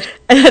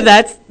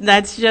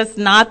 that's just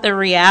not the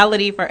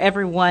reality for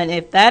everyone.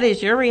 If that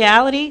is your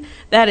reality,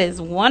 that is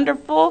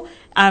wonderful.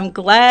 I'm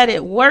glad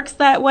it works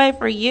that way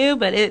for you,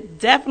 but it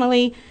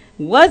definitely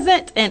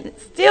wasn't and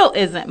still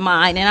isn't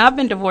mine. And I've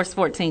been divorced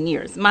 14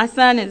 years. My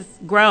son is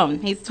grown.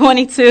 He's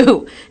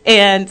 22.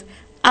 And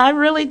I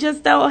really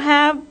just don't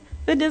have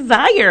the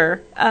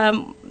desire.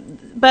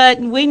 But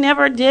we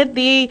never did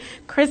the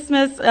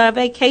Christmas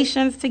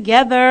vacations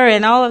together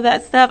and all of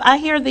that stuff. I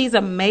hear these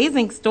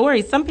amazing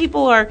stories. Some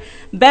people are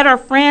better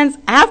friends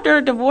after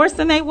a divorce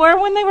than they were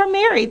when they were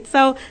married.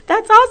 So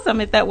that's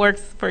awesome if that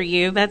works for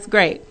you. That's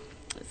great.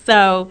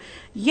 So,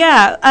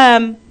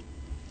 yeah,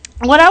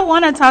 what I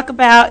want to talk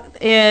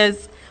about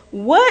is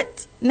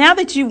now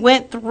that you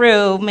went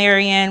through,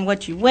 Marianne,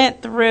 what you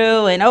went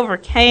through and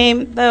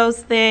overcame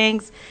those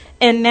things,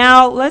 and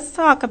now let's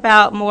talk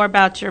more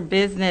about your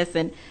business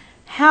and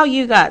how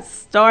you got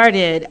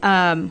started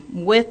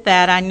with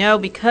that. I know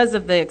because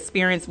of the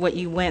experience, what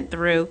you went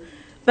through,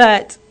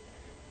 but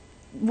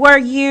were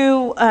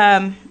you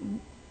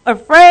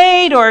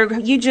afraid, or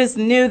you just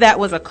knew that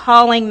was a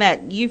calling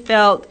that you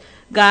felt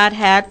God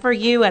had for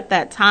you at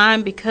that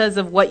time because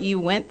of what you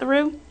went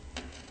through?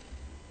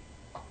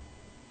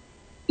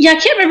 Yeah, I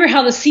can't remember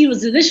how the seed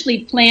was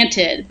initially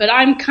planted, but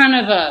I'm kind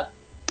of a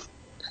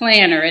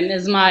planner, and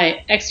as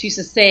my ex used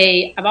to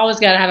say, I've always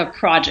got to have a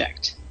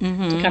project. To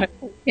kind of,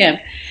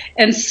 yeah.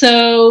 And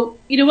so,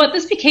 you know what,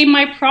 this became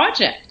my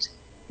project,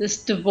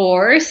 this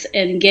divorce,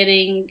 and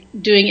doing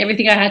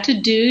everything I had to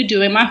do,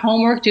 doing my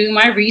homework, doing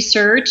my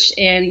research,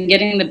 and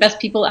getting the best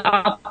people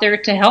out there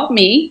to help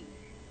me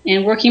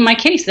and working my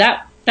case.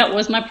 That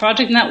was my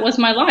project, and that was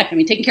my life. I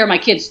mean, taking care of my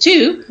kids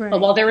too, right.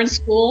 But while they were in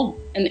school,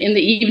 and in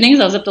the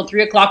evenings, I was up till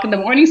 3 o'clock in the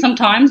morning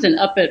sometimes, and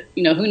up at,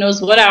 who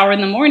knows what hour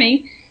in the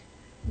morning,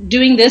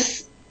 doing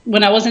this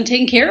when I wasn't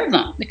taking care of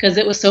them, because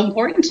it was so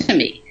important to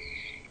me.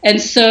 And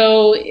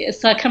so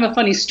it's kind of a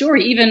funny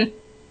story. Even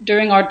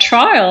during our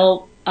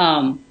trial,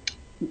 my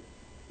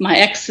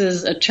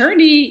ex's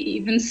attorney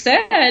even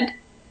said,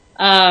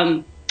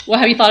 well,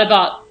 have you thought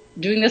about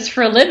doing this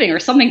for a living or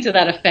something to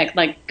that effect?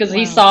 Because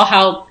he saw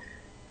how,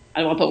 I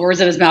don't want to put words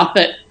in his mouth,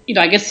 but,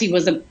 I guess he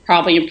was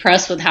probably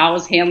impressed with how I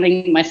was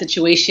handling my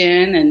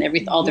situation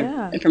and all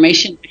the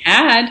information I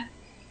had,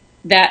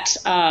 that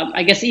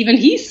I guess even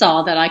he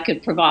saw that I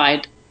could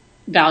provide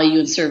value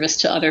and service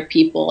to other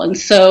people. And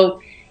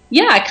so,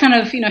 yeah, I kind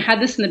of,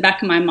 had this in the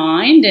back of my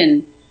mind,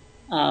 and,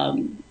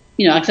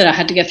 like I said, I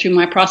had to get through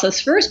my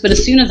process first, but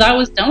as soon as I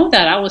was done with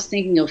that, I was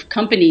thinking of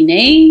company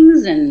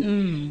names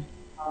and,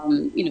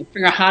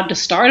 figure out how to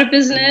start a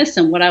business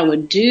and what I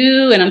would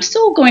do, and I'm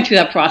still going through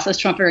that process,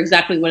 trying to figure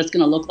exactly what it's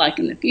going to look like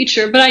in the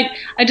future, but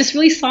I just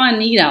really saw a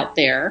need out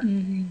there.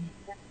 I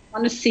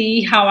wanted to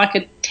see how I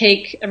could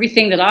take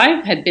everything that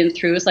I had been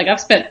through. It's like I've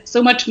spent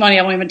so much money,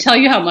 I won't even tell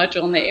you how much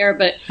on the air,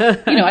 but, I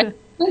spent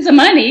tons of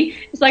money.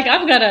 It's like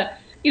I've got to,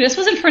 this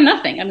wasn't for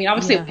nothing. I mean,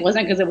 obviously it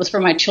wasn't, because it was for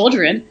my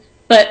children,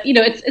 but,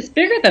 it's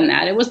bigger than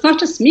that. It was not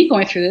just me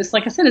going through this.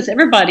 Like I said, it's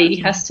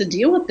everybody has to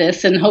deal with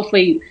this, and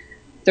hopefully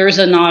there's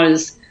not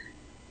as,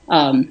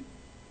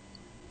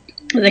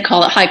 they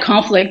call it high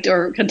conflict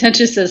or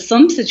contentious as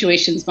some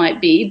situations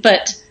might be,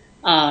 but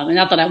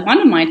not that I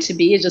wanted mine to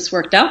be. It just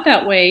worked out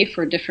that way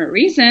for different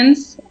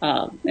reasons.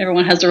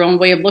 Everyone has their own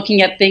way of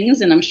looking at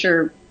things, and I'm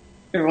sure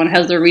everyone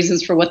has their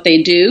reasons for what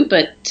they do,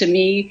 but to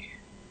me,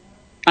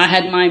 I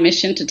had my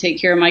mission to take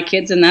care of my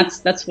kids, and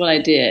that's what I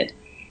did.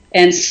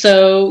 And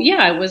so,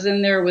 yeah, I was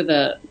in there with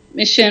a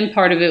mission.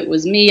 Part of it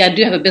was me. I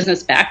do have a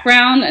business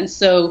background, and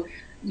so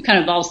I'm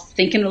kind of all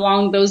thinking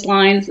along those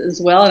lines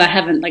as well. And I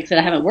haven't, like I said,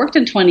 I haven't worked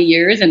in 20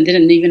 years and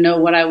didn't even know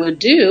what I would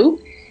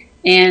do.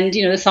 And,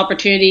 this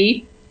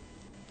opportunity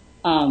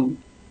for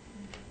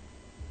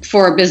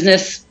a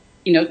business,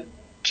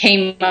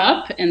 came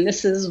up, and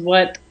this is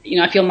what,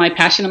 I feel my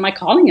passion and my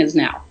calling is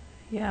now.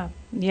 Yeah.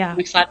 I'm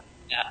excited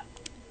about that.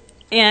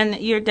 And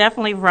you're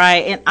definitely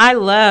right. And I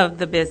love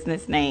the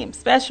business name,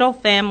 Special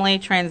Family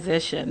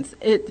Transitions.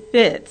 It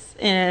fits.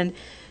 And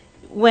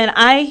when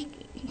I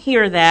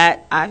hear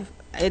that,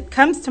 it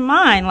comes to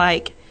mind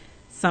like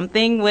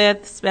something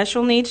with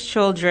special needs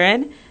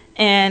children,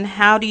 and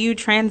how do you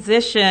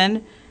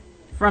transition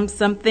from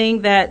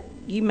something that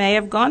you may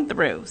have gone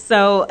through.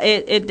 So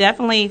it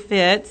definitely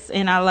fits,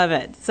 and I love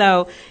it.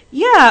 So,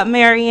 yeah,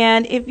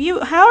 Marianne,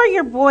 how are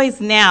your boys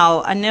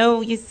now? I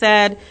know you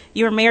said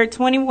you were married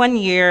 21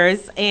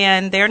 years,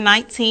 and they're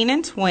 19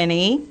 and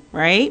 20,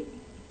 right?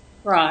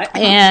 Right.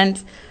 And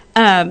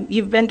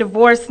you've been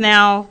divorced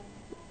now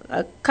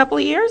a couple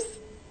of years?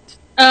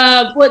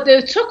 Well,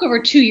 it took over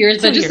 2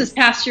 years, but 2 just years. this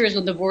past year is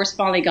when the divorce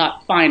finally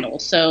got final.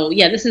 So,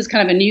 yeah, this is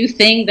kind of a new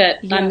thing that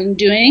I've been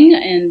doing,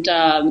 and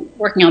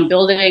working on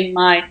building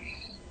my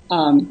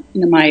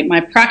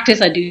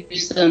practice. I do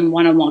some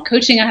one-on-one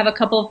coaching. I have a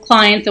couple of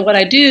clients, and what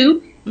I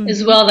do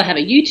as well, I have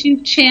a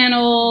YouTube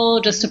channel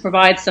just to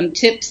provide some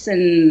tips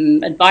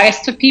and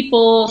advice to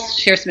people,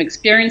 share some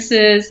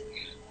experiences.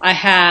 I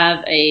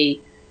have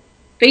a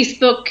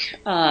Facebook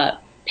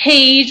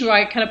page where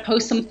I kind of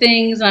post some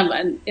things,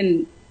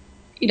 and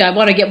I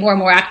want to get more and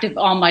more active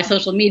on my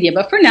social media.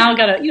 But for now, I've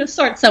got to,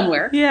 start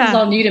somewhere. Yeah. It's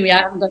all new to me.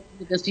 I haven't done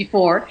this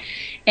before.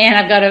 And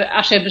I've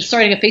been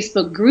starting a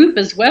Facebook group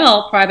as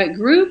well, private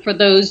group for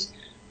those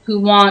who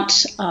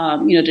want,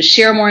 to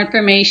share more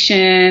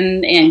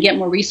information and get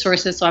more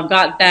resources. So I've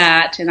got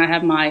that, and I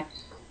have my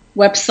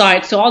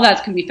website. So all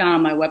that can be found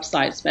on my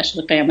website,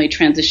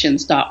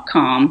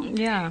 specialfamilytransitions.com.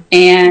 Yeah.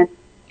 And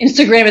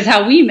Instagram is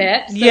how we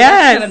met. So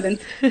yes. That's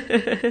kind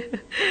of been,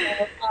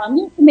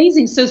 it's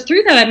amazing. So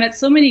through that, I met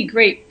so many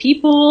great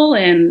people,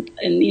 and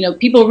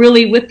people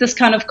really with this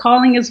kind of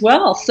calling as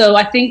well. So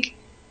I think,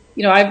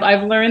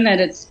 I've learned that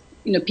it's,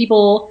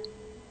 people,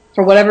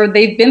 for whatever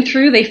they've been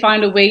through, they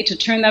find a way to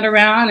turn that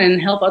around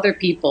and help other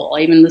people.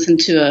 I even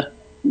listened to a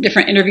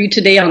different interview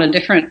today on a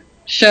different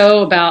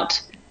show about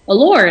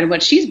Allure and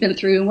what she's been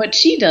through and what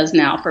she does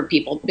now for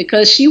people,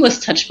 because she was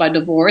touched by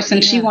divorce,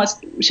 and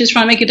she's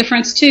trying to make a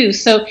difference too.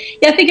 So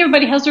yeah, I think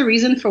everybody has a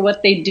reason for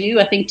what they do.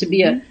 I think to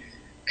be a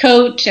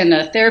coach and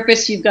a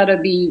therapist, you've got to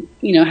be,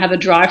 have a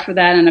drive for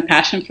that and a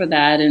passion for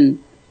that.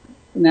 And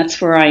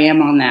that's where I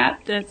am on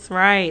that. That's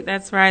right.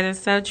 That's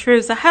so true.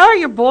 So how are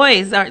your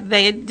boys? Are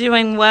they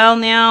doing well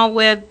now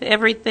with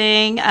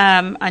everything?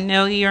 I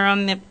know you're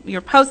on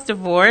your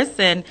post-divorce,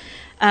 and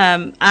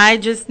I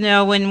just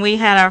know when we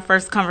had our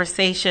first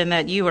conversation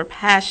that you were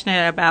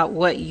passionate about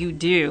what you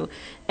do.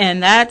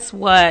 And that's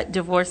what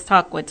Divorce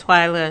Talk with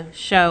Twyla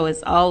show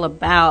is all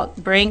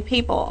about. Bring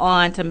people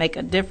on to make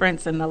a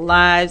difference in the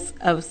lives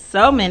of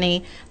so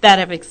many that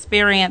have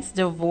experienced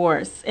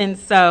divorce. And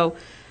so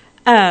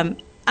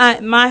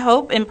my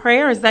hope and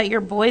prayer is that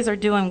your boys are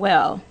doing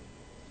well.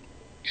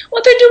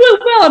 Well, they're doing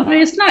well. I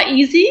mean, it's not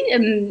easy.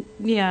 And,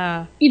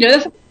 yeah,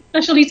 that's what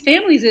special needs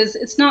families is.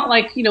 It's not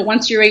like,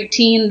 once you're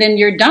 18, then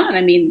you're done.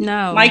 I mean,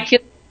 no. My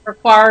kids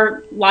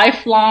require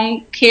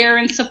lifelong care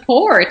and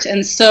support.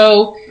 And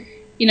so,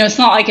 it's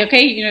not like,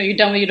 okay, you're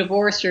done with your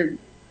divorce, your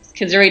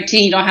kids are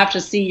 18, you don't have to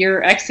see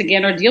your ex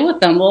again or deal with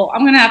them. Well,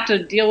 I'm going to have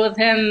to deal with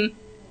him,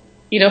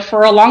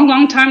 for a long,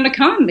 long time to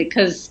come,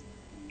 because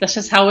that's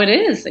just how it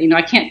is.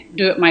 I can't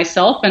do it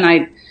myself, and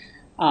I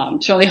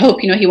certainly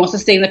hope, he wants to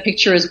stay in the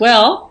picture as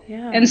well.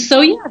 Yeah. And so,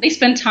 yeah, they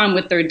spend time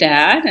with their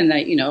dad, and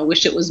I,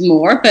 wish it was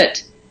more,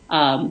 but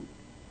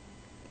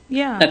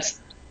yeah, that's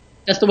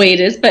the way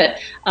it is. But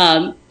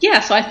yeah,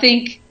 so I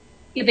think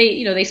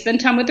they spend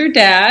time with their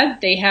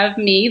dad. They have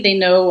me. They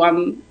know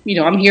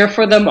I'm here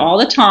for them all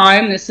the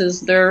time. This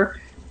is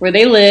where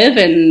they live,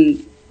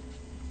 and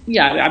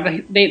yeah,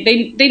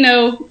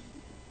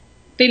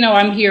 they know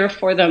I'm here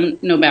for them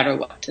no matter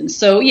what. And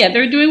so, yeah,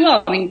 they're doing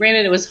well. I mean,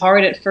 granted, it was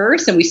hard at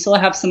first, and we still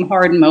have some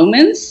hard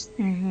moments.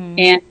 Mm-hmm.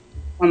 And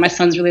one of my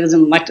sons really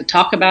doesn't like to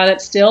talk about it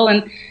still.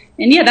 And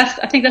yeah,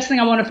 I think that's the thing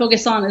I want to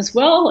focus on as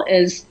well.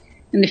 Is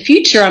in the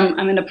future,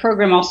 I'm in a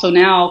program also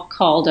now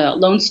called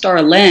Lone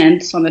Star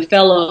Lend. So I'm a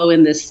fellow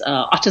in this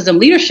autism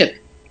leadership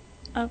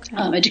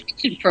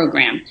education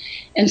program.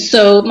 And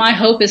so my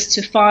hope is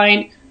to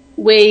find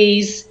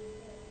ways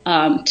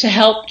to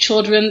help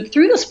children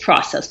through this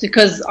process,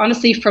 because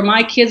honestly, for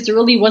my kids, there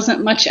really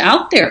wasn't much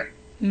out there.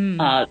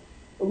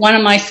 One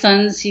of my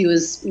sons, he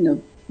was,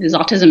 his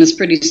autism is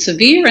pretty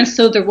severe, and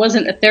so there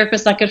wasn't a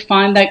therapist I could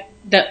find that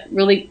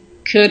really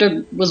could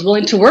or was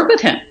willing to work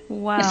with him.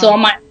 Wow. And so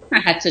I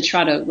had to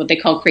try to, what they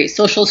call, create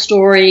social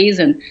stories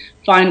and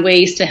find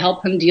ways to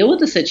help him deal with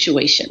the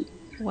situation.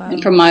 Wow.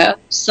 And for my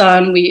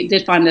son, we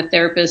did find a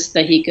therapist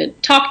that he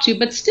could talk to,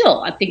 but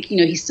still, I think,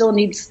 he still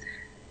needs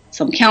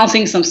some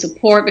counseling, some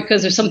support,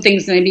 because there's some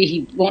things that maybe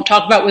he won't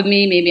talk about with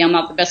me. Maybe I'm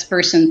not the best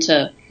person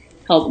to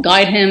help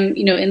guide him,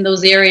 in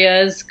those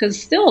areas,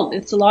 because still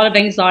it's a lot of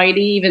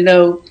anxiety, even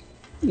though,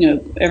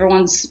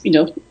 everyone's,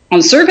 on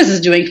the surface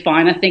is doing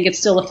fine. I think it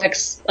still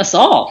affects us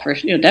all for,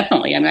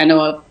 definitely. I mean, I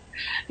know,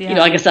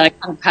 like I said, I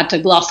kind of had to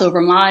gloss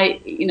over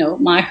my,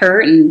 my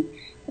hurt and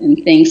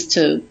things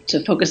to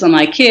focus on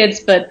my kids.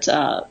 But,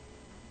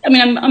 I'm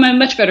in a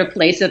much better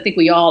place. I think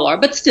we all are,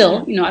 but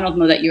still, I don't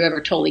know that you ever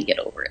totally get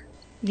over it.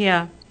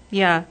 Yeah.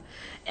 Yeah.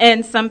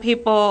 And some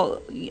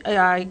people,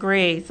 I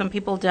agree, some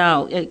people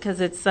don't, because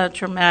it's so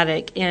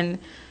traumatic. And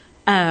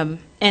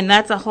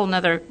that's a whole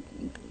nother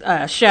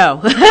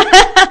show.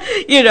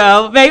 Maybe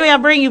I'll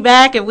bring you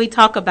back and we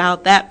talk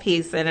about that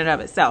piece in and of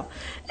itself.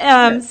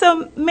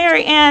 So,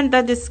 Mary Ann,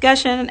 the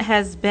discussion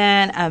has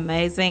been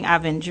amazing.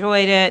 I've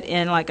enjoyed it.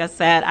 And like I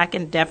said, I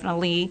can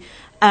definitely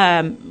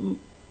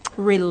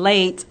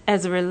relate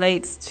as it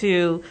relates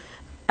to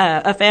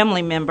a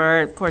family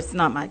member, of course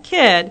not my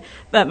kid,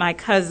 but my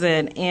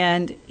cousin.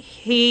 And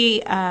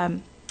he,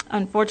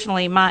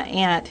 unfortunately, my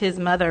aunt, his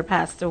mother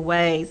passed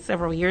away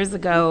several years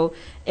ago,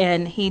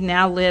 and he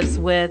now lives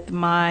with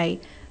my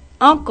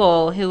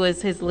uncle, who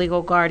is his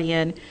legal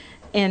guardian.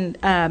 And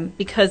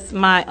because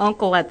my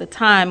uncle at the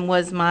time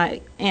was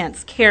my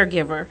aunt's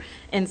caregiver,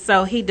 and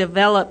so he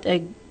developed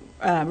a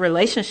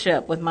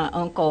relationship with my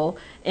uncle,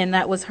 and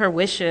that was her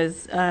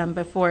wishes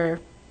before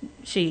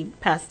she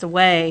passed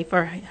away,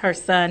 for her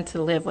son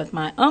to live with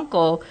my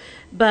uncle.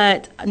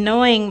 But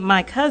knowing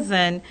my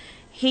cousin,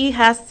 he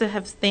has to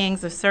have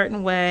things a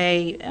certain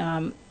way,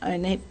 and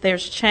if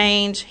there's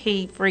change,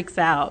 he freaks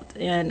out.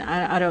 And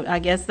I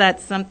guess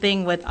that's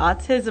something with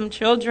autism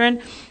children.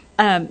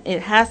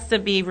 It has to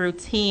be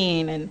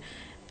routine,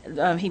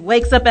 and he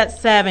wakes up at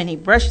 7, he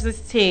brushes his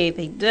teeth,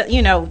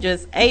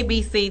 just A,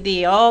 B, C,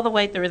 D all the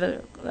way through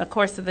the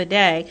course of the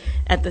day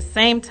at the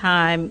same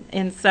time.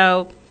 And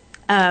so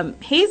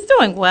he's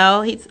doing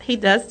well. He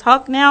does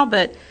talk now,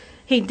 but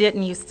he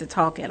didn't used to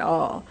talk at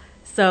all.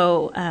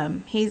 So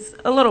he's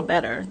a little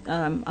better.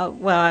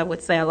 I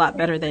would say a lot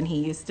better than he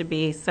used to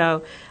be.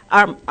 So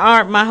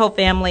my whole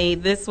family,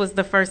 this was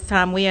the first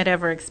time we had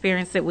ever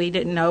experienced it. We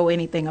didn't know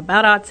anything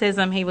about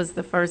autism. He was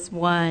the first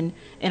one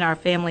in our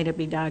family to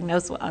be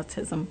diagnosed with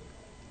autism.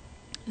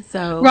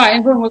 So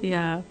right,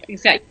 yeah,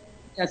 exactly.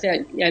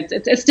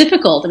 It's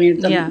difficult. I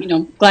mean,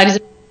 glad he's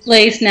in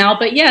place now,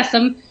 but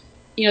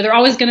they're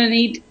always going to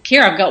need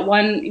care. I've got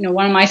one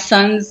of my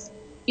sons.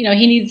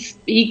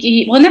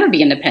 He will never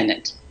be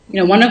independent.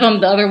 One of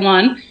them, the other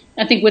one,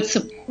 I think with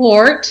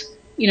support,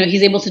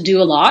 he's able to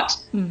do a lot.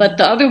 Mm-hmm. But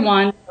the other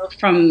one,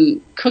 from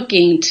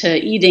cooking to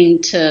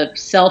eating to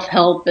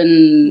self-help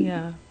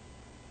and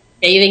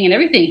bathing and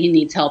everything, he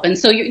needs help. And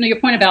so,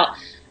 your point about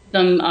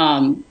them,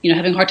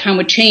 having a hard time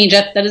with change,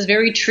 that is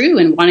very true,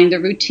 and wanting the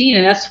routine.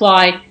 And that's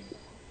why,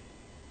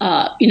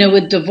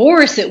 with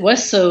divorce, it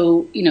was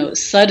so,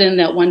 sudden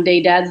that one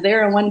day dad's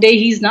there and one day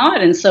he's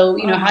not. And so,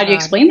 how do you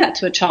explain that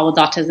to a child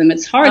with autism?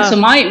 It's hard. So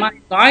my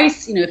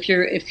advice, if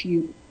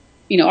you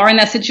are in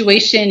that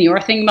situation, you are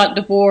thinking about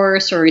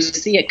divorce or you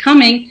see it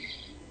coming,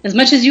 as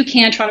much as you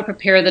can, try to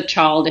prepare the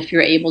child if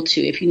you're able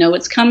to. If you know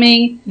it's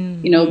coming,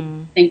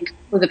 think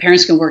the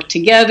parents can work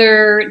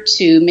together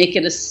to make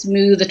it as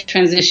smooth a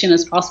transition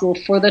as possible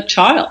for the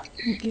child.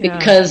 Yeah.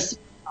 Because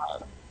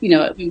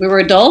we were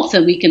adults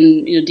and we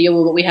can deal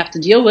with what we have to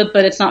deal with,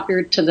 but it's not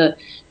fair to the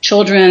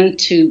children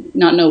to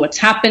not know what's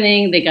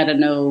happening. They got to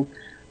know,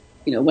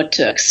 what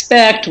to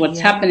expect, what's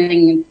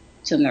happening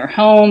in their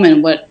home,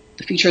 and what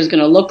the future is going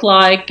to look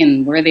like,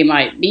 and where they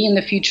might be in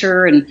the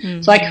future.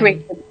 And so I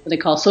created what they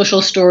call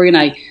social story, and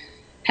I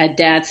had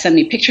Dad send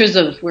me pictures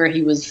of where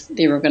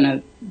they were going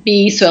to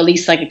be, so at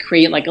least I could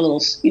create like a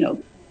little,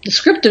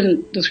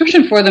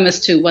 description for them as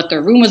to what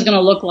their room was going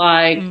to look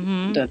like.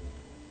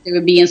 They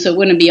would be in, so it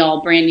wouldn't be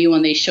all brand new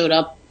when they showed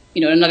up,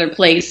 in another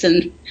place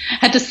and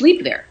had to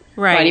sleep there.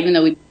 Right. Even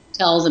though we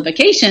hotels and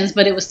vacations,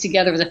 but it was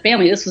together as a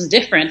family. This was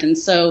different. And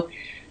so,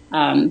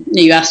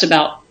 you asked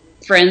about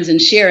friends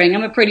and sharing.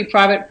 I'm a pretty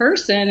private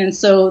person. And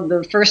so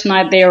the first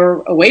night they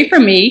were away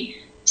from me,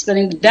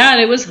 spending with Dad,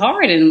 it was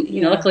hard. And,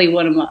 luckily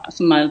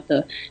some of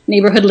the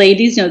neighborhood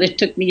ladies, they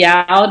took me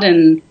out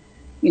and,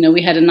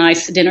 we had a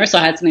nice dinner. So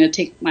I had something to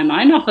take my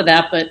mind off of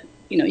that. But,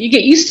 you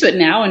get used to it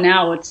now. And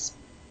now it's,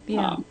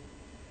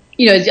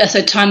 it's just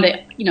a time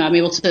that, I'm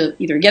able to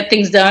either get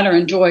things done or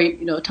enjoy,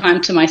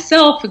 time to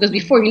myself, because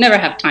before you never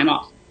have time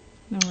off.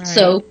 Right.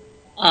 So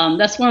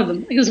that's one of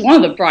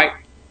the bright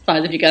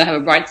sides, if you got to have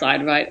a bright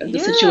side, right, of the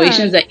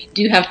situations, that you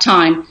do have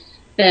time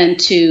then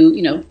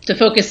to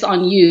focus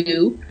on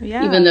you,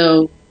 even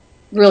though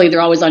really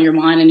they're always on your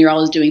mind and you're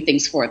always doing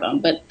things for them.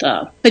 But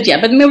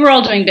we're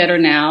all doing better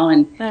now.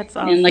 And that's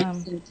awesome. And like,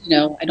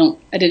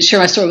 I didn't share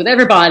my story with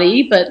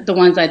everybody, but the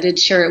ones I did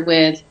share it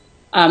with,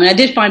 and I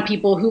did find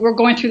people who were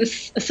going through a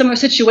similar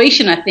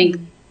situation, I think.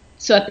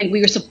 So I think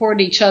we were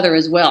supporting each other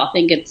as well. I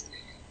think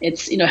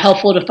it's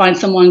helpful to find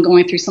someone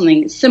going through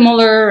something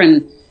similar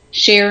and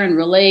share and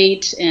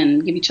relate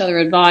and give each other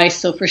advice.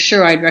 So for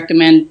sure, I'd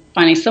recommend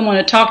finding someone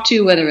to talk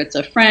to, whether it's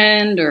a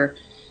friend or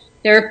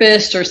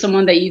therapist or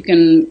someone that you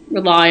can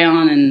rely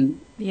on and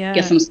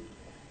get some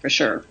for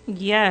sure.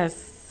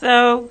 Yes.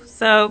 So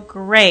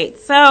great.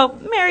 So,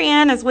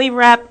 Marianne, as we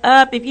wrap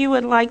up, if you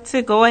would like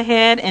to go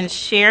ahead and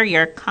share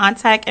your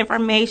contact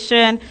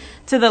information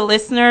to the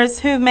listeners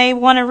who may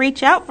want to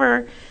reach out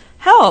for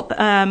help.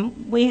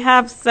 We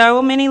have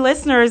so many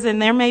listeners, and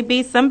there may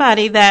be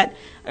somebody that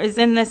is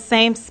in the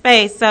same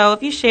space. So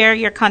if you share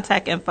your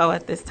contact info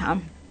at this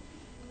time.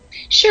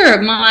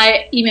 Sure.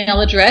 My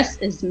email address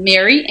is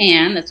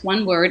Maryann, that's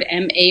one word,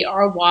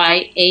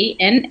 MARYANN,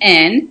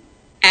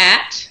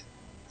 at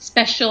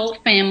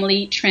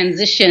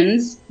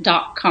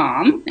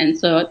specialfamilytransitions.com. And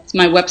so it's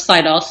my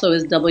website also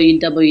is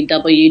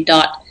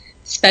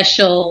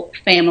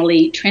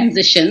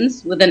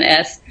www.specialfamilytransitions with an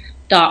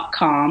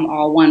S.com,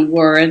 all one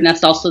word. And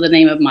that's also the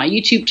name of my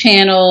YouTube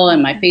channel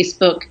and my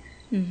Facebook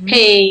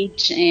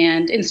page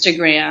and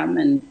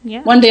Instagram. And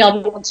one day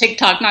I'll be on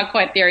TikTok, not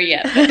quite there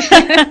yet. Don't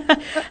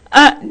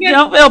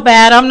feel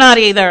bad. I'm not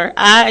either.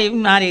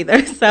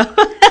 So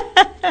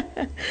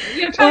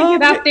trying to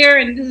get out there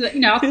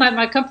and outside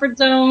my comfort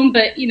zone,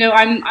 but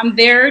I'm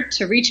there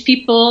to reach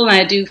people, and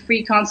I do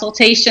free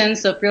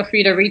consultations. So feel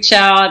free to reach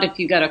out if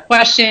you got a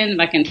question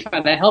I can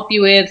try to help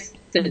you with.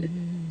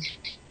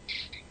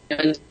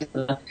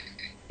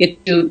 Get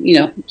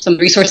you some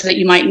resources that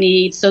you might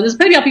need. So there's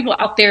plenty of people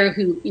out there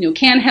who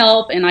can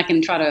help, and I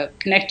can try to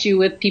connect you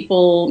with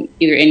people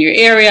either in your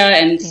area.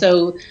 And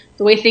so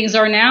the way things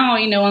are now,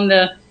 on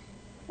the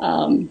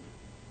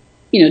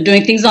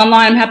doing things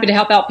online, I'm happy to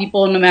help out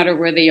people no matter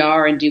where they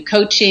are and do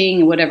coaching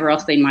and whatever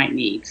else they might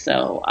need.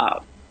 So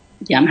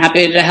I'm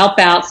happy to help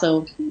out.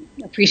 So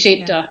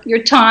appreciate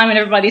your time and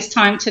everybody's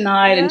time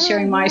tonight and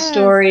sharing my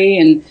story.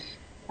 And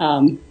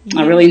I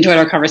really enjoyed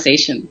our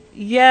conversation.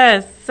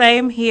 Yes,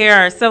 same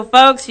here. So,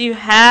 folks, you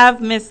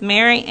have Miss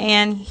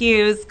Mariann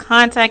Hughes'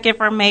 contact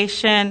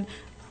information.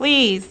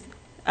 Please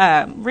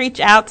reach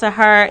out to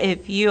her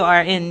if you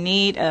are in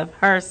need of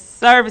her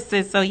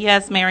services. So,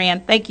 yes,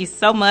 Mariann, thank you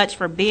so much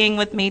for being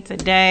with me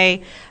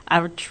today.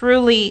 I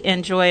truly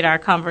enjoyed our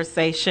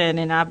conversation,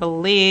 and I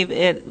believe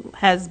it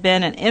has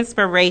been an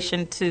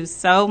inspiration to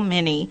so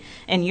many.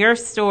 And your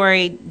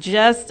story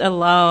just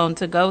alone,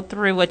 to go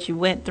through what you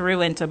went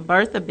through and to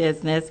birth a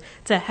business,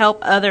 to help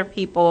other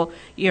people,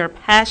 you're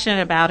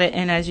passionate about it.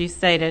 And as you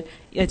stated,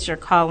 it's your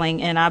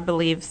calling, and I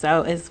believe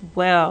so as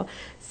well.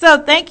 So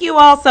thank you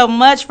all so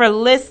much for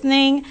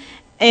listening.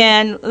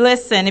 And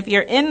listen, if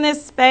you're in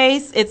this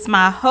space, it's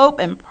my hope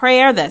and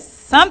prayer that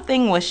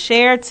something was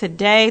shared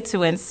today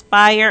to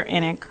inspire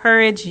and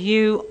encourage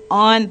you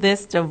on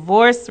this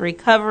divorce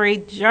recovery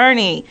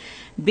journey.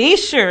 Be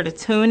sure to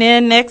tune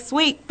in next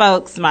week,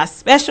 folks. My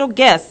special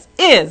guest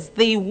is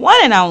the one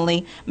and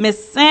only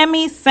Miss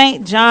Sammy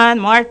St. John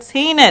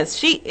Martinez.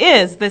 She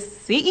is the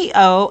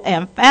CEO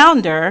and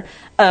founder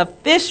of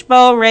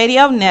Fishbowl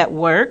Radio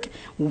Network.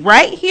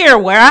 Right here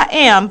where I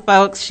am,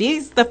 folks,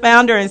 she's the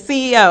founder and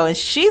CEO, and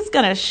she's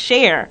going to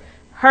share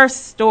her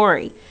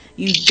story.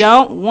 You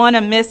don't want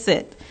to miss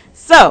it.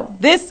 So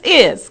this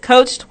is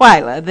Coach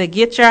Twyla, the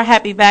Get Your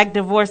Happy Back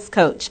Divorce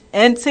Coach.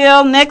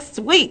 Until next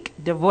week,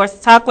 Divorce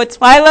Talk with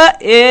Twyla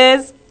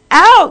is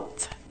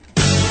out.